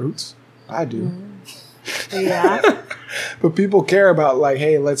square roots. I do. Yeah. But people care about like,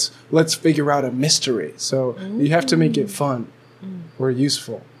 hey, let's figure out a mystery. So you have to make it fun or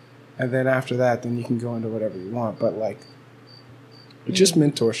useful. And then after that, then you can go into whatever you want. But like, just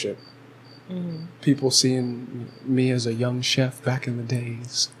mentorship. People seeing me as a young chef back in the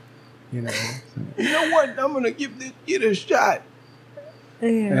days, you know. You know what? I'm gonna give this kid a shot.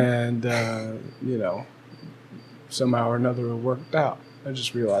 And you know, somehow or another it worked out. I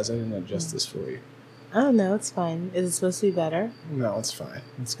just realized I didn't have justice for you. Oh no, it's fine. Is it supposed to be better? No, it's fine.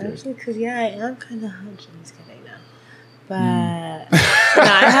 It's good. Actually, because I am kind of hungry. I'm just kidding now. But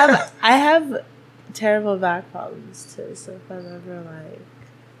no, I have terrible back problems too. So if I'm ever like,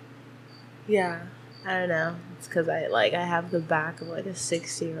 I don't know. It's because I have the back of like a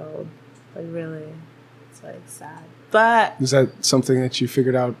 60-year-old. Like really, it's like sad. But is that something that you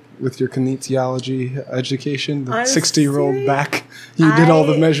figured out with your kinesiology education? The honestly, 60-year-old back, you did all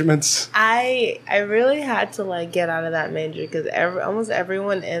the measurements. I really had to like get out of that major because almost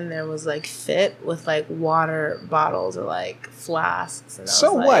everyone in there was like fit with like water bottles or like flasks. And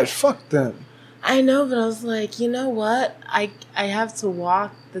so what? Like, fuck them. I know, but I was like, you know what? I have to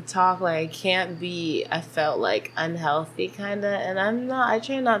walk the talk. Like I can't be. I felt like unhealthy, kind of, and I'm not. I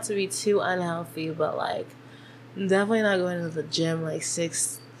try not to be too unhealthy, but like. I'm definitely not going to the gym like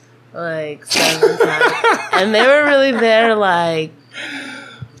 7 times. And they were really there, like,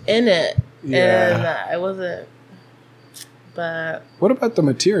 in it. Yeah. And I wasn't. But. What about the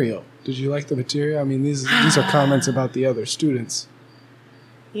material? Did you like the material? I mean, these are comments about the other students.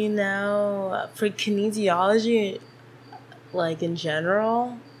 You know, for kinesiology, like, in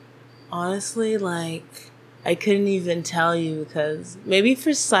general, honestly, like, I couldn't even tell you because maybe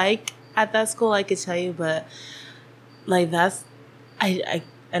for psych at that school I could tell you, but. Like that's, I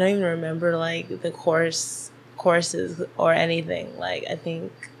don't even remember like the courses or anything. Like I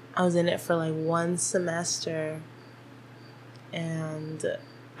think I was in it for like 1 semester, and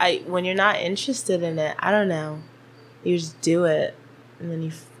when you're not interested in it, I don't know, you just do it and then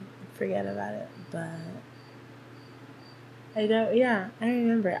you forget about it. But I don't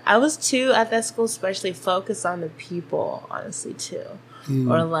remember. I was too at that school, especially focused on the people, honestly too,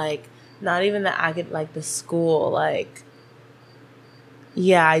 or like. Not even that I could, like, the school, like,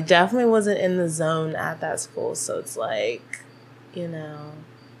 yeah, I definitely wasn't in the zone at that school, so it's like, you know,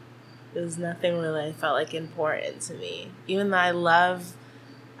 there was nothing really I felt like important to me, even though I love,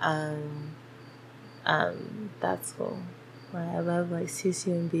 that school, like, I love, like,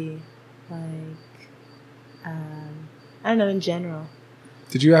 CCMB, like, I don't know, in general.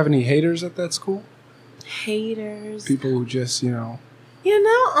 Did you have any haters at that school? Haters? People who just, you know... You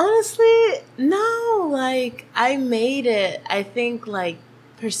know, honestly, no, like, I made it. I think, like,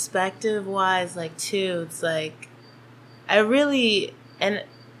 perspective-wise, like, too, it's like, and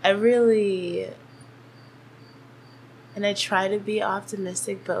I try to be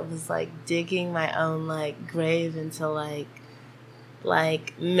optimistic, but it was, like, digging my own, like, grave into, like,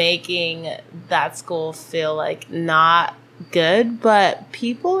 making that school feel, like, not good, but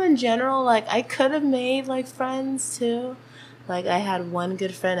people in general, like, I could have made, like, friends, too. Like, I had one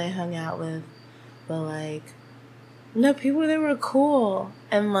good friend I hung out with, but, like, no, people, they were cool.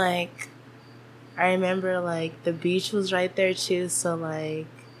 And, like, I remember, like, the beach was right there, too, so, like,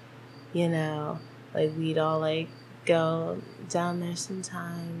 you know, like, we'd all, like, go down there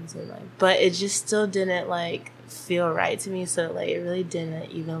sometimes, and, like, but it just still didn't, like, feel right to me, so, like, it really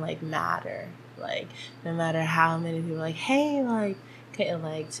didn't even, like, matter. Like, no matter how many people were like, hey, like, okay,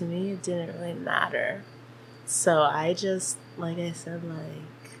 like, to me, it didn't really matter. So I just, like I said, like,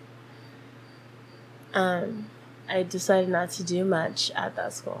 I decided not to do much at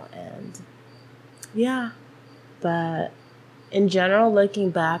that school, and yeah, but in general, looking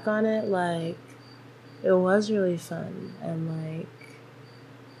back on it, like, it was really fun, and like,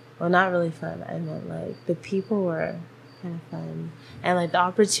 well, not really fun, I meant like, the people were kind of fun, and like, the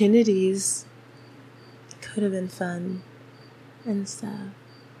opportunities could have been fun and stuff.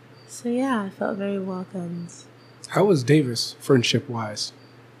 So yeah, I felt very welcomed. How was Davis, friendship-wise?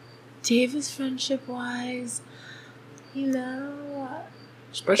 Davis, friendship-wise, you know,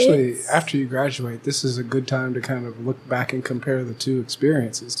 Especially after you graduate, this is a good time to kind of look back and compare the two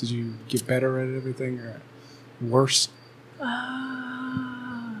experiences. Did you get better at everything or worse?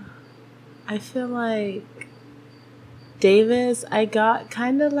 I feel like Davis, I got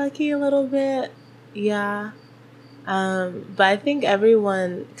kind of lucky a little bit. Yeah. But I think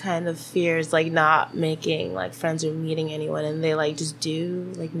everyone kind of fears like not making like friends or meeting anyone, and they like just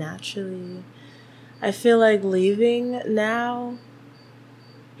do like naturally. I feel like leaving now,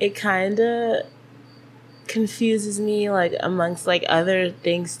 it kind of confuses me like amongst like other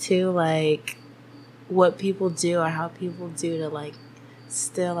things too, like what people do or how people do to like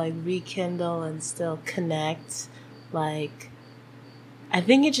still like rekindle and still connect. Like I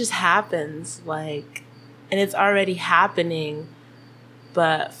think it just happens, like, and it's already happening,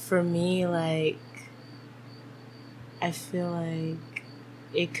 but for me, like, I feel like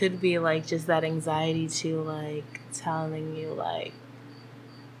it could be like just that anxiety to like telling you like,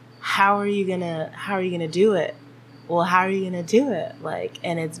 how are you gonna do it? Well, how are you gonna do it? Like,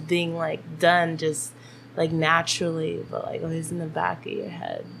 and it's being like done just like naturally, but like always in the back of your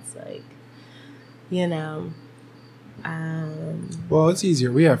head. It's like, you know. Well, it's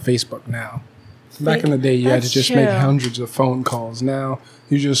easier. We have Facebook now. Back in the day, you had to just make hundreds of phone calls. Now,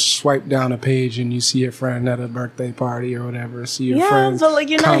 you just swipe down a page and you see a friend at a birthday party or whatever. See your friends, but like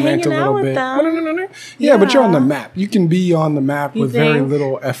you're not hanging out with them. No. Yeah, but you're on the map. You can be on the map with very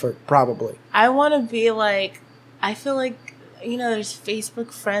little effort, probably. I want to be like, I feel like, you know, there's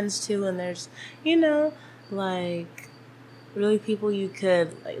Facebook friends too, and there's, you know, like really people you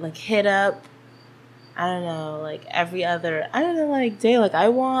could like hit up. I don't know, like every other, I don't know, like day. Like I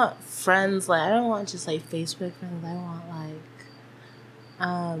want friends, like I don't want just like Facebook friends. I want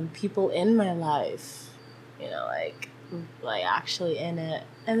like people in my life, you know, like actually in it,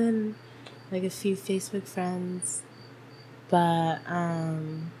 and then like a few Facebook friends. But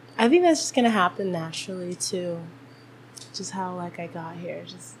I think that's just gonna happen naturally too. Just how like I got here,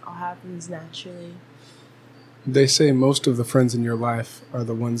 just all happens naturally. They say most of the friends in your life are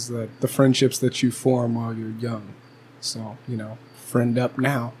the friendships that you form while you're young. So, you know, friend up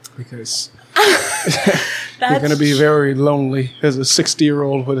now because you're going to be very lonely as a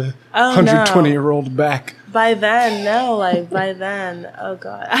 60-year-old with a 120-year-old back. By then, no, like by then, oh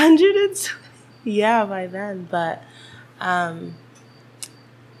God, 120, yeah, by then. But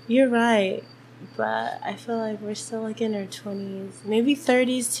you're right. But I feel like we're still like in our 20s, maybe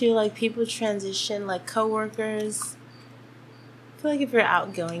 30s too. Like people transition, like coworkers. I feel like if you're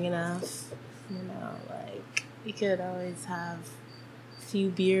outgoing enough, you know, like you could always have a few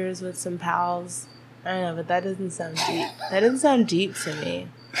beers with some pals. I don't know, but that doesn't sound deep. That doesn't sound deep to me.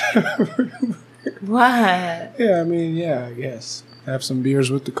 What? Yeah, I mean, yeah, I guess. Have some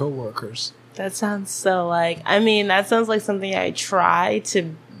beers with the coworkers. That sounds so like, I mean, that sounds like something I try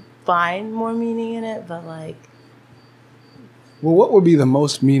to find more meaning in it, but like, well, what would be the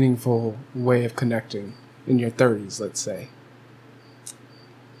most meaningful way of connecting in your 30s, let's say?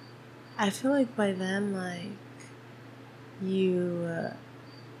 I feel like by then, like, you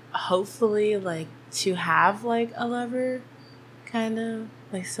hopefully like to have like a lover, kind of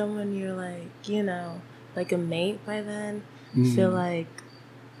like someone you're like, you know, like a mate by then. Feel like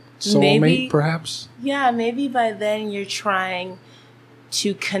soulmate, perhaps. Yeah, maybe by then you're trying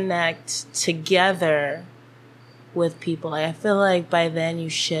to connect together with people. Like, I feel like by then you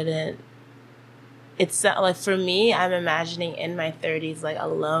shouldn't. It's not like, for me, I'm imagining in my 30s, like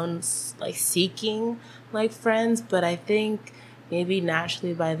alone, like seeking like friends. But I think maybe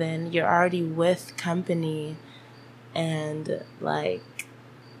naturally by then you're already with company, and like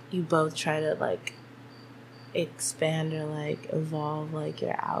you both try to like expand or like evolve like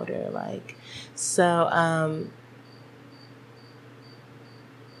your outer like. So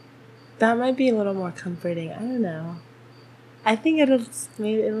that might be a little more comforting. I don't know. I think it'll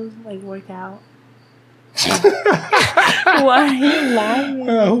like work out. Why are you laughing?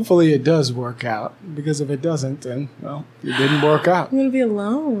 Hopefully it does work out, because if it doesn't, then, well, it didn't work out. I'm going to be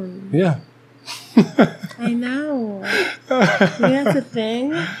alone. Yeah. I know. That's a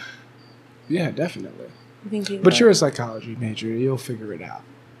thing. Yeah, definitely. But you're a psychology major. You'll figure it out.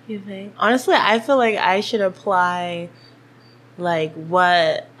 You think? Honestly, I feel like I should apply like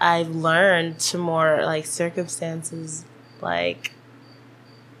what I've learned to more like circumstances. Like,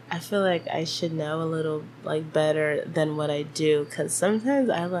 I feel like I should know a little like better than what I do, because sometimes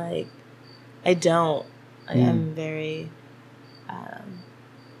I don't. Like, I'm very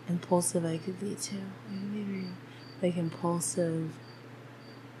impulsive. I could be too. I'm very like impulsive.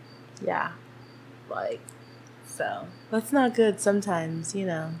 Yeah, like, so that's not good sometimes, you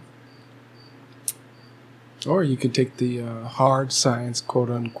know. Or you could take the hard science, quote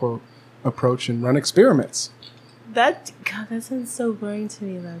unquote, approach and run experiments. God, that sounds so boring to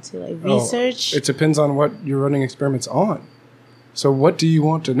me though too. Like research. It depends on what you're running experiments on. So what do you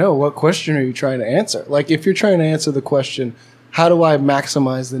want to know? What question are you trying to answer? Like if you're trying to answer the question, how do I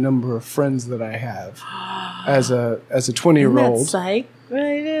maximize the number of friends that I have as a 20-year-old? Is that psych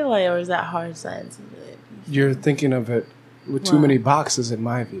related? Like, or is that hard science related? You're thinking of it with too many boxes in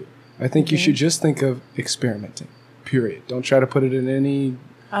my view. I think you should just think of experimenting, period. Don't try to put it in any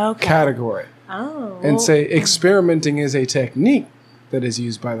category. Oh. And say experimenting is a technique that is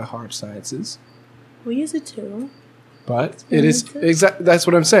used by the hard sciences. We use it too. But it is that's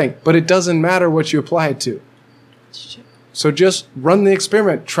what I'm saying. But it doesn't matter what you apply it to. So just run the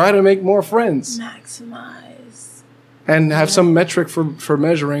experiment. Try to make more friends. Maximize. And have some metric for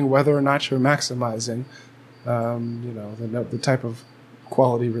measuring whether or not you're maximizing, the type of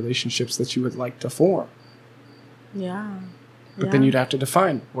quality relationships that you would like to form. Yeah. But then you'd have to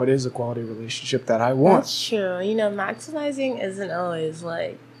define what is a quality relationship that I want. That's true. Maximizing isn't always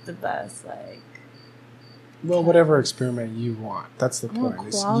like the best. Like, well, whatever experiment you want. That's the point.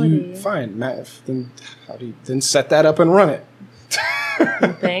 Quality. Fine, Matt. Then how do you set that up and run it?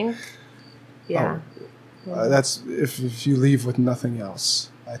 You think? Yeah. That's if you leave with nothing else.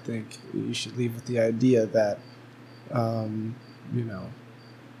 I think you should leave with the idea that,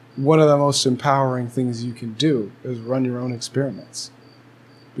 one of the most empowering things you can do is run your own experiments,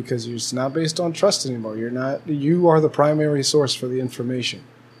 because it's not based on trust anymore. You are the primary source for the information.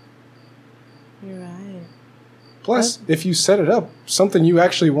 You're right. Plus, if you set it up, something you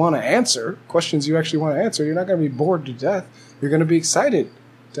actually want to answer, questions you actually want to answer, you're not going to be bored to death. You're going to be excited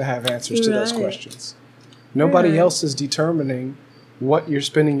to have answers to those questions. Nobody else is determining what you're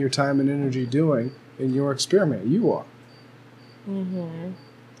spending your time and energy doing in your experiment. You are. Mm-hmm.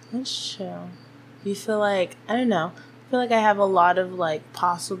 That's true. You feel like, I don't know, I feel like I have a lot of like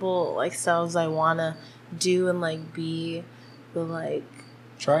possible like selves I want to do and like be, but like...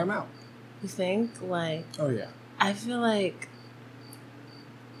 Try them out. You think? Like... Oh, yeah. I feel like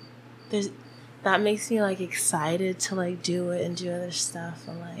that makes me like excited to like do it and do other stuff,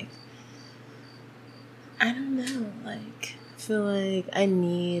 and like, I don't know, like I feel like I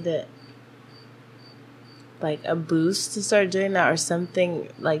need like a boost to start doing that or something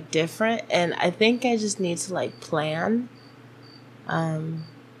like different, and I think I just need to like plan.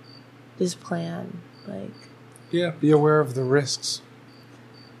 Just plan, like. Yeah, be aware of the risks.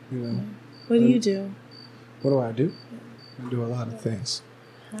 What do you do? What do? I do a lot of things.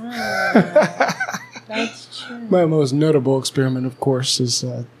 That's true. My most notable experiment, of course, is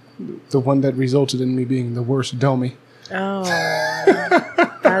the one that resulted in me being the worst dummy. Oh,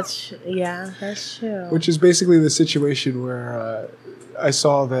 that's true. Which is basically the situation where I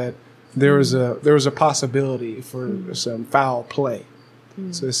saw that there was a possibility for some foul play.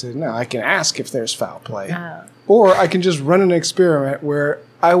 So I said, no, I can ask if there's foul play. Or I can just run an experiment where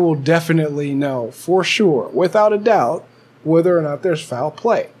I will definitely know for sure, without a doubt, whether or not there's foul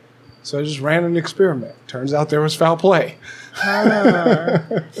play. So I just ran an experiment. Turns out there was foul play.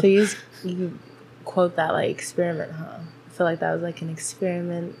 So you quote that like experiment, huh? I feel like that was like an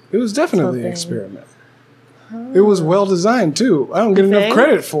experiment. It was definitely an experiment. It was well designed too. I don't get enough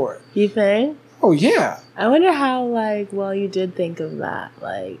credit for it. You think? Oh yeah. I wonder how you did think of that.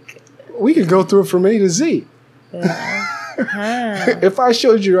 Like, we could go through it from A to Z. Yeah. If I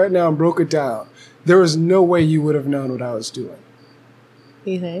showed you right now and broke it down, there was no way you would have known what I was doing.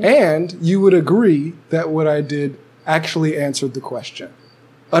 You think? And you would agree that what I did actually answered the question.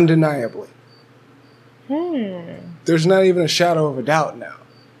 Undeniably. There's not even a shadow of a doubt now.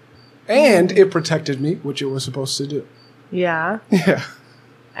 And it protected me, which it was supposed to do. Yeah. Yeah.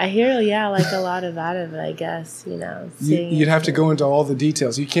 I hear, like a lot of that of it, I guess, You'd have to go into all the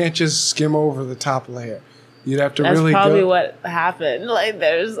details. You can't just skim over the top layer. You'd have to That's really probably what happened. Like,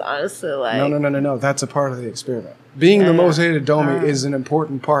 there's honestly, like... No. That's a part of the experiment. Being the most hated Domi is an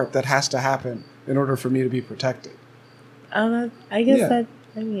important part that has to happen in order for me to be protected. I guess that...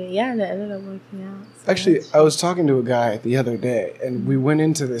 I mean, yeah, and it ended up working out. So actually, I was talking to a guy the other day, and we went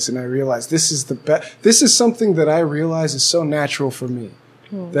into this, and I realized this is something that I realize is so natural for me,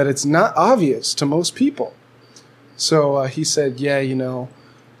 that it's not obvious to most people. So he said,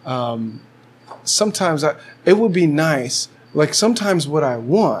 sometimes it would be nice, like sometimes what I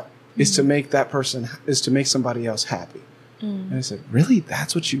want is to make somebody else happy. And I said, really?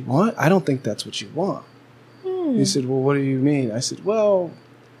 That's what you want? I don't think that's what you want. He said, well, what do you mean? I said, well,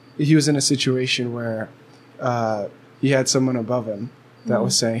 he was in a situation where he had someone above him that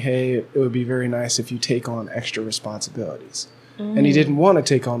was saying, hey, it would be very nice if you take on extra responsibilities. and he didn't want to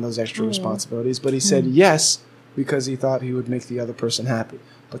take on those extra responsibilities, but he said yes because he thought he would make the other person happy.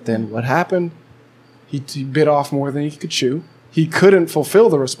 But then what happened? He bit off more than he could chew. He couldn't fulfill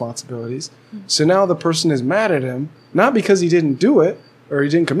the responsibilities. So now the person is mad at him, not because he didn't do it or he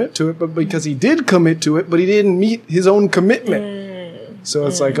didn't commit to it, but because he did commit to it, but he didn't meet his own commitment. So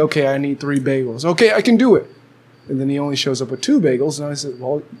it's like, okay, I need 3 bagels. Okay, I can do it. And then he only shows up with 2 bagels. And I said,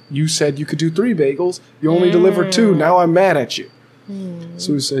 well, you said you could do 3 bagels. You only delivered 2. Now I'm mad at you.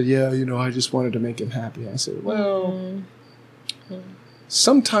 So he said, yeah, I just wanted to make him happy. I said, well,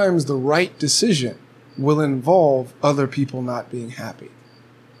 sometimes the right decision will involve other people not being happy.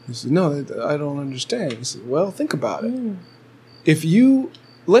 He said, no, I don't understand. He said, well, think about it. If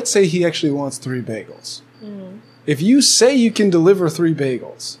let's say he actually wants 3 bagels. If you say you can deliver 3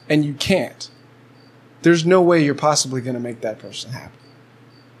 bagels and you can't, there's no way you're possibly going to make that person happy.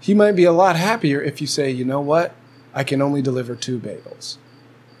 He might be a lot happier if you say, you know what? I can only deliver 2 bagels.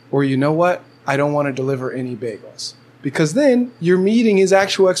 Or you know what? I don't want to deliver any bagels. Because then you're meeting his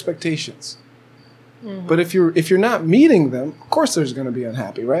actual expectations. But if you're not meeting them, of course there's going to be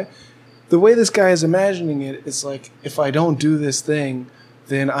unhappy, right? The way this guy is imagining it, it's like, if I don't do this thing,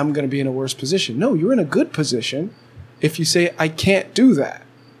 then I'm going to be in a worse position. No, you're in a good position if you say, I can't do that.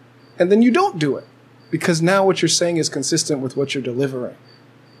 And then you don't do it. Because now what you're saying is consistent with what you're delivering.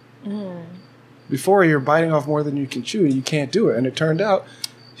 Before, you're biting off more than you can chew and you can't do it. And it turned out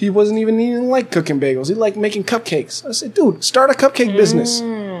he wasn't even like cooking bagels. He liked making cupcakes. I said, dude, start a cupcake business.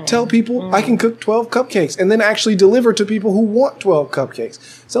 Tell people I can cook 12 cupcakes and then actually deliver to people who want 12 cupcakes.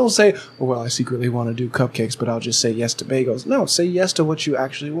 So don't say, oh, well, I secretly want to do cupcakes, but I'll just say yes to bagels. No, say yes to what you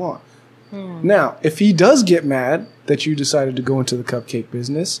actually want. Now, if he does get mad that you decided to go into the cupcake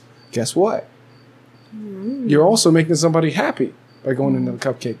business, guess what? You're also making somebody happy by going into the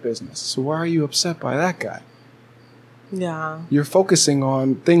cupcake business. So why are you upset by that guy? Yeah. You're focusing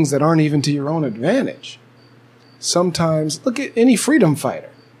on things that aren't even to your own advantage. Sometimes, look at any freedom fighter.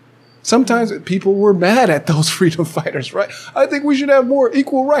 Sometimes people were mad at those freedom fighters, right? I think we should have more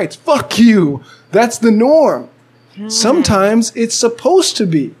equal rights. Fuck you. That's the norm. Sometimes it's supposed to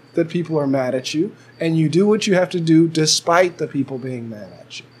be that people are mad at you, and you do what you have to do despite the people being mad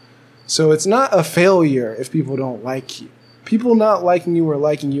at you. So it's not a failure if people don't like you. People not liking you or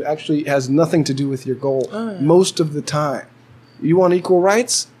liking you actually has nothing to do with your goal most of the time. You want equal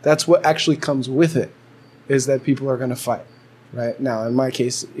rights? That's what actually comes with it, is that people are going to fight. Right? Now, in my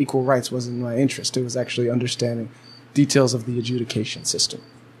case, equal rights wasn't my interest. It was actually understanding details of the adjudication system.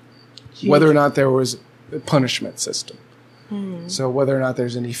 Whether or not there was a punishment system. So whether or not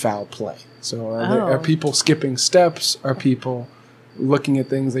there's any foul play. So are people skipping steps? Are people looking at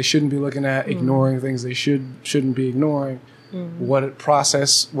things they shouldn't be looking at, ignoring things they shouldn't be ignoring? What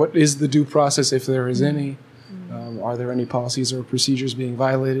is the due process if there is any? Are there any policies or procedures being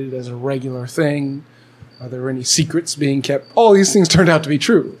violated as a regular thing? Are there any secrets being kept? All these things turned out to be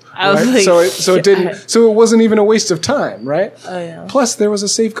true. Right? So it wasn't even a waste of time, right? Oh, yeah. Plus, there was a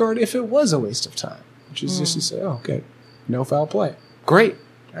safeguard if it was a waste of time, which is just to say, oh, okay, no foul play. Great.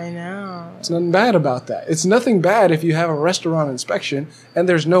 I know. There's nothing bad about that. It's nothing bad if you have a restaurant inspection and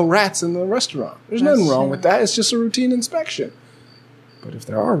there's no rats in the restaurant. There's nothing wrong with that. It's just a routine inspection. But if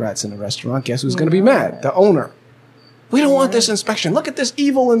there are rats in the restaurant, guess who's going to be mad? The owner. We don't want this inspection. Look at this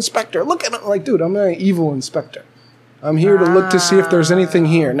evil inspector. Look at it. Like, dude, I'm not an evil inspector. I'm here to look to see if there's anything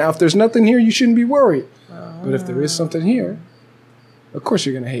here. Now, if there's nothing here, you shouldn't be worried. But if there is something here, of course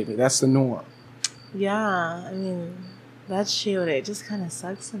you're going to hate me. That's the norm. Yeah, I mean, that's true. It just kind of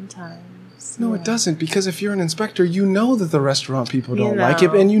sucks sometimes. No, it doesn't. Because if you're an inspector, you know that the restaurant people don't like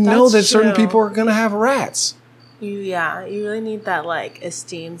it. And you know that certain people are going to have rats. You really need that, like,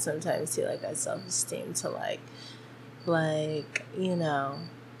 esteem sometimes, too. Like, that self-esteem to, like,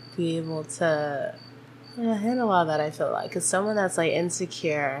 be able to handle all that, I feel like. Because someone that's, like,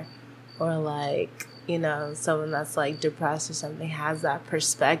 insecure or, like, someone that's, like, depressed or something has that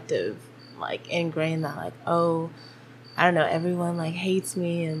perspective, like, ingrained that, like, oh, I don't know, everyone, like, hates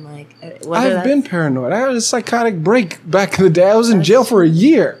me and, like... I've been paranoid. I had a psychotic break back in the day. I was in jail for a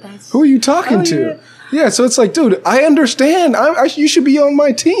year. Who are you talking to? Yeah, so it's like, dude, I understand. You should be on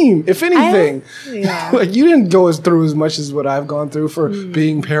my team, if anything. Like, you didn't go through as much as what I've gone through for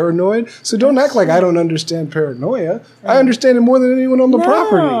being paranoid. So don't act like I don't understand paranoia. I understand it more than anyone on the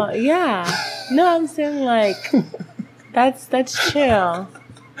property. Yeah. No, I'm saying, like, that's true.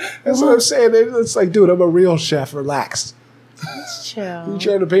 That's what I'm saying. It's like, dude, I'm a real chef. Relax. That's true. You're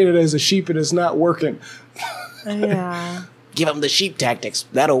trying to paint it as a sheep and it's not working. Yeah. Give them the sheep tactics.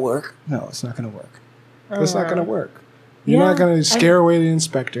 That'll work. No, it's not going to work. That's not going to work. You're not going to scare away the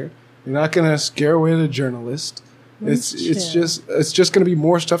inspector. You're not going to scare away the journalist. It's just going to be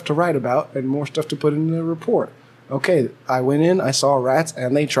more stuff to write about and more stuff to put in the report. Okay, I went in, I saw rats,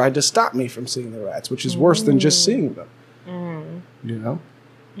 and they tried to stop me from seeing the rats, which is worse than just seeing them. You know?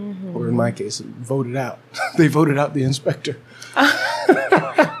 Or in my case, voted out. They voted out the inspector.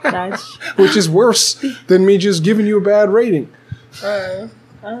 Which is worse than me just giving you a bad rating. Oh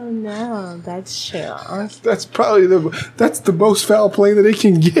no, that's true. That's probably that's the most foul play that it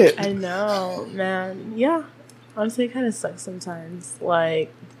can get. I know, man. Yeah. Honestly, it kind of sucks sometimes.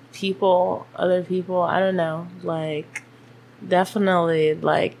 Like, other people, I don't know. Like, definitely,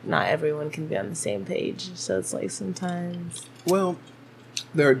 like, not everyone can be on the same page. So it's like sometimes. Well,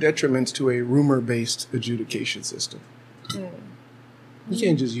 there are detriments to a rumor-based adjudication system. You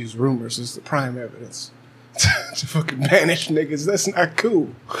can't just use rumors as the prime evidence to fucking banish niggas. That's not cool.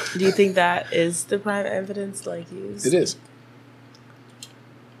 Do you think that is the prime evidence, like, used? It is.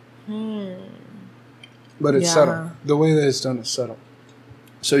 But it's subtle. The way that it's done is subtle.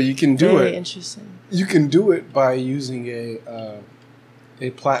 So you can do Very interesting. You can do it by using a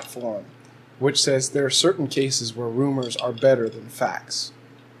platform which says there are certain cases where rumors are better than facts.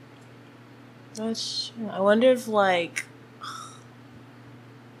 That's true. I wonder if, like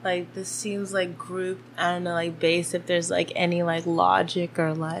this seems like group, I don't know, like base, if there's like any like logic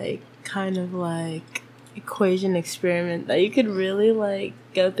or like kind of like equation experiment that you could really like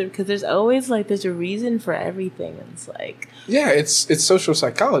go through, because there's always like there's a reason for everything, and it's like it's social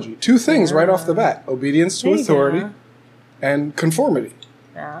psychology. Two things right off the bat: obedience to authority and conformity.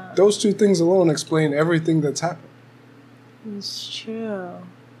 Those two things alone explain everything that's happened. It's true.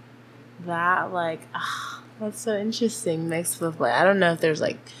 That like that's so interesting, mixed with like, I don't know if there's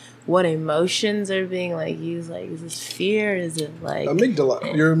like what emotions are being like used. Like, is this fear? Is it like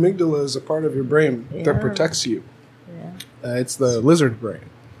amygdala? Your amygdala is a part of your brain that protects you. Yeah, it's the lizard brain.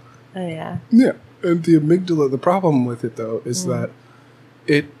 Oh yeah. Yeah, and the amygdala. The problem with it though is that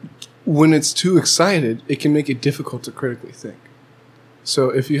when it's too excited, it can make it difficult to critically think. So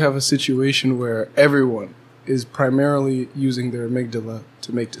if you have a situation where everyone is primarily using their amygdala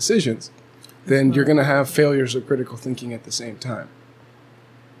to make decisions, then you're going to have failures of critical thinking at the same time.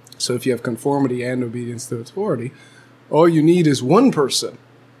 So if you have conformity and obedience to authority, all you need is one person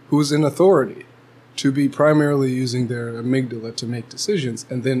who's in authority to be primarily using their amygdala to make decisions,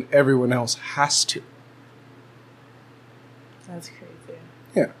 and then everyone else has to. That's crazy.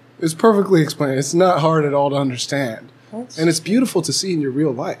 Yeah, it's perfectly explained. It's not hard at all to understand. And it's beautiful to see in your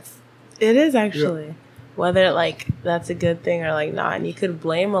real life. It is actually. Yeah. Whether, like, that's a good thing or, like, not. And you could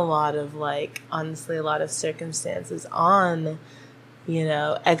blame a lot of, like, honestly, a lot of circumstances on, you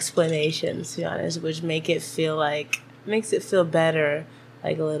know, explanations, to be honest, which makes it feel better,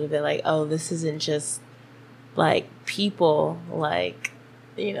 like, a little bit. Like, oh, this isn't just, like, people. Like,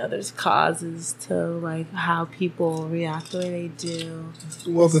 you know, there's causes to, like, how people react the way they do.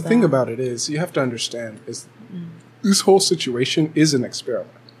 Well, the thing about it is, you have to understand, is this whole situation is an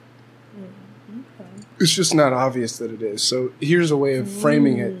experiment. It's just not obvious that it is. So here's a way of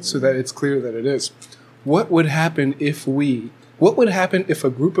framing it so that it's clear that it is. What would happen if a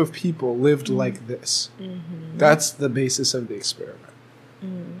group of people lived like this? That's the basis of the experiment.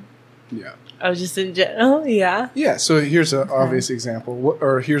 Yeah. Oh, just in general? Yeah. Yeah, so here's an obvious example,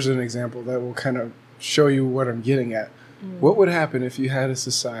 or here's an example that will kind of show you what I'm getting at. What would happen if you had a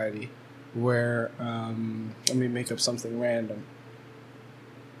society where, let me make up something random.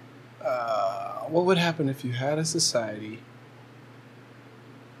 What would happen if you had a society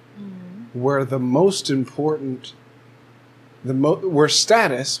where the most important, where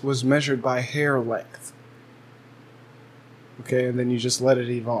status was measured by hair length? Okay, and then you just let it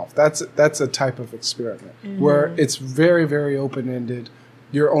evolve. That's a type of experiment where it's very, very open-ended.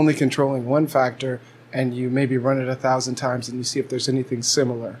 You're only controlling one factor, and you maybe run it 1,000 times, and you see if there's anything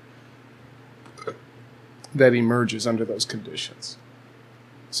similar that emerges under those conditions.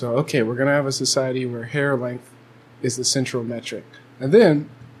 So, okay, we're going to have a society where hair length is the central metric. And then,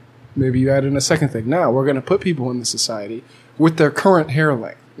 maybe you add in a second thing. Now, we're going to put people in the society with their current hair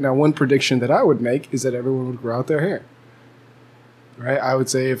length. Now, one prediction that I would make is that everyone would grow out their hair. Right? I would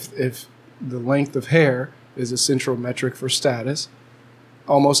say if the length of hair is a central metric for status,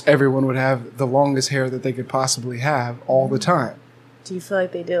 almost everyone would have the longest hair that they could possibly have all the time. Do you feel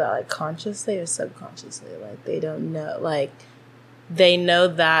like they do that, like, consciously or subconsciously? Like, they don't know, like... They know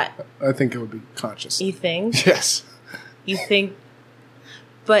that. I think it would be conscious. You think? Yes. You think?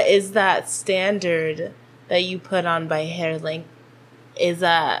 But is that standard that you put on by hair length, is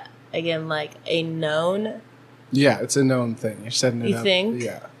that, again, like a known? Yeah, it's a known thing. You're setting it up. You think?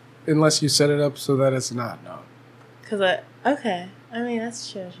 Yeah. Unless you set it up so that it's not known. Okay. I mean, that's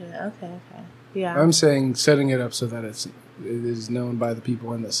true. Okay. Yeah. I'm saying setting it up so that it is known by the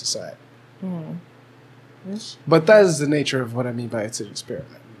people in the society. But that is the nature of what I mean by it's an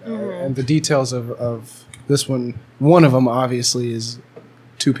experiment. You know? And the details of this one of them obviously is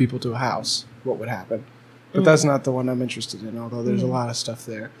 2 people to a house, what would happen. But that's not the one I'm interested in, although there's a lot of stuff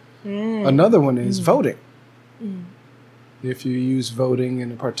there. Another one is voting. If you use voting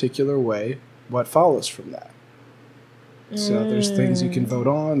in a particular way, what follows from that? So there's things you can vote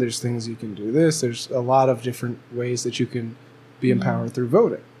on, there's things you can do this, there's a lot of different ways that you can be empowered through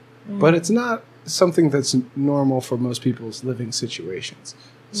voting. But it's not something that's normal for most people's living situations.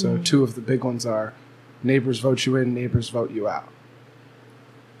 So 2 of the big ones are neighbors vote you in, neighbors vote you out.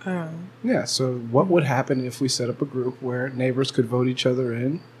 Yeah, so what would happen if we set up a group where neighbors could vote each other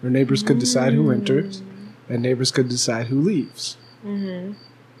in, or neighbors could decide who enters, and neighbors could decide who leaves?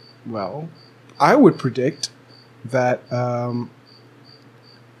 Well, I would predict that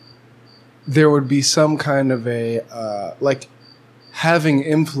there would be some kind of a, like, having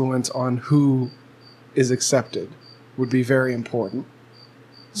influence on who is accepted would be very important.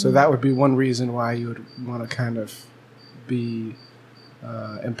 So that would be one reason why you would want to kind of be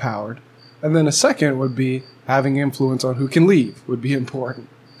empowered. And then a second would be having influence on who can leave would be important.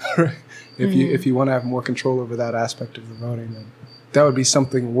 If you want to have more control over that aspect of the voting, then that would be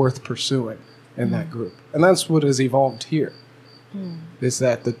something worth pursuing in that group. And that's what has evolved here. Is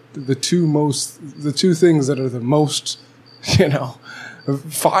that the two things that are the most,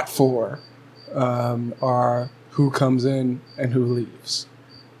 fought for are who comes in and who leaves.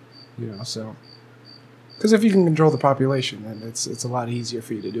 So because if you can control the population, then it's a lot easier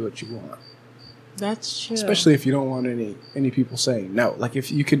for you to do what you want. That's true. Especially if you don't want any people saying no. Like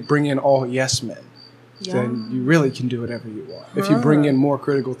if you could bring in all yes men, then you really can do whatever you want. If you bring in more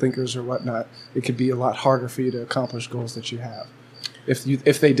critical thinkers or whatnot, it could be a lot harder for you to accomplish goals that you have.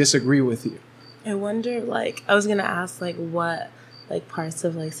 If they disagree with you. I wonder, I was gonna ask, what, parts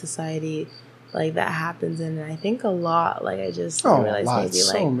of society, that happens in, and I think a lot. I just realized maybe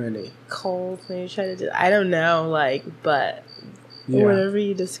so many cults. Maybe try to do. I don't know, but whatever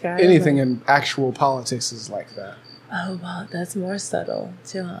you describe. Anything in actual politics is like that. Oh well, that's more subtle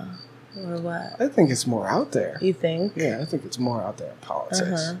too, huh? Or what? I think it's more out there. You think? Yeah, I think it's more out there in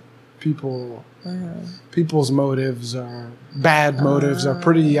politics. People's motives are bad. Motives are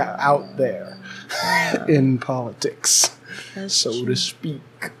pretty out there in politics, so to speak.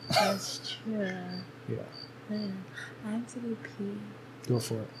 That's true. Yeah. I have to go pee. Go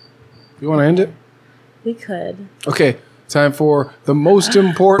for it. You want to end it? We could. Okay. Time for the most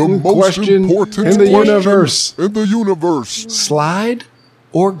important question in the universe. Slide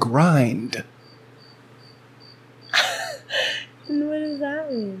or grind? And what does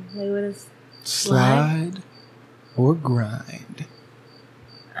that mean? What is slide or grind?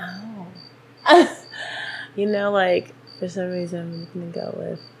 Oh. For some reason I'm gonna go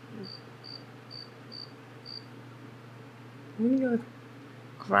with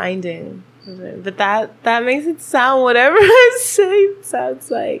grinding. But that makes it sound whatever I'm saying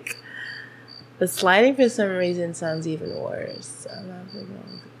sounds like. But sliding for some reason sounds even worse. So I'm not going to go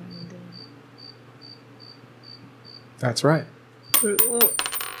with grinding. That's right.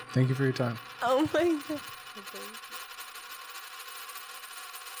 Thank you for your time. Oh my God.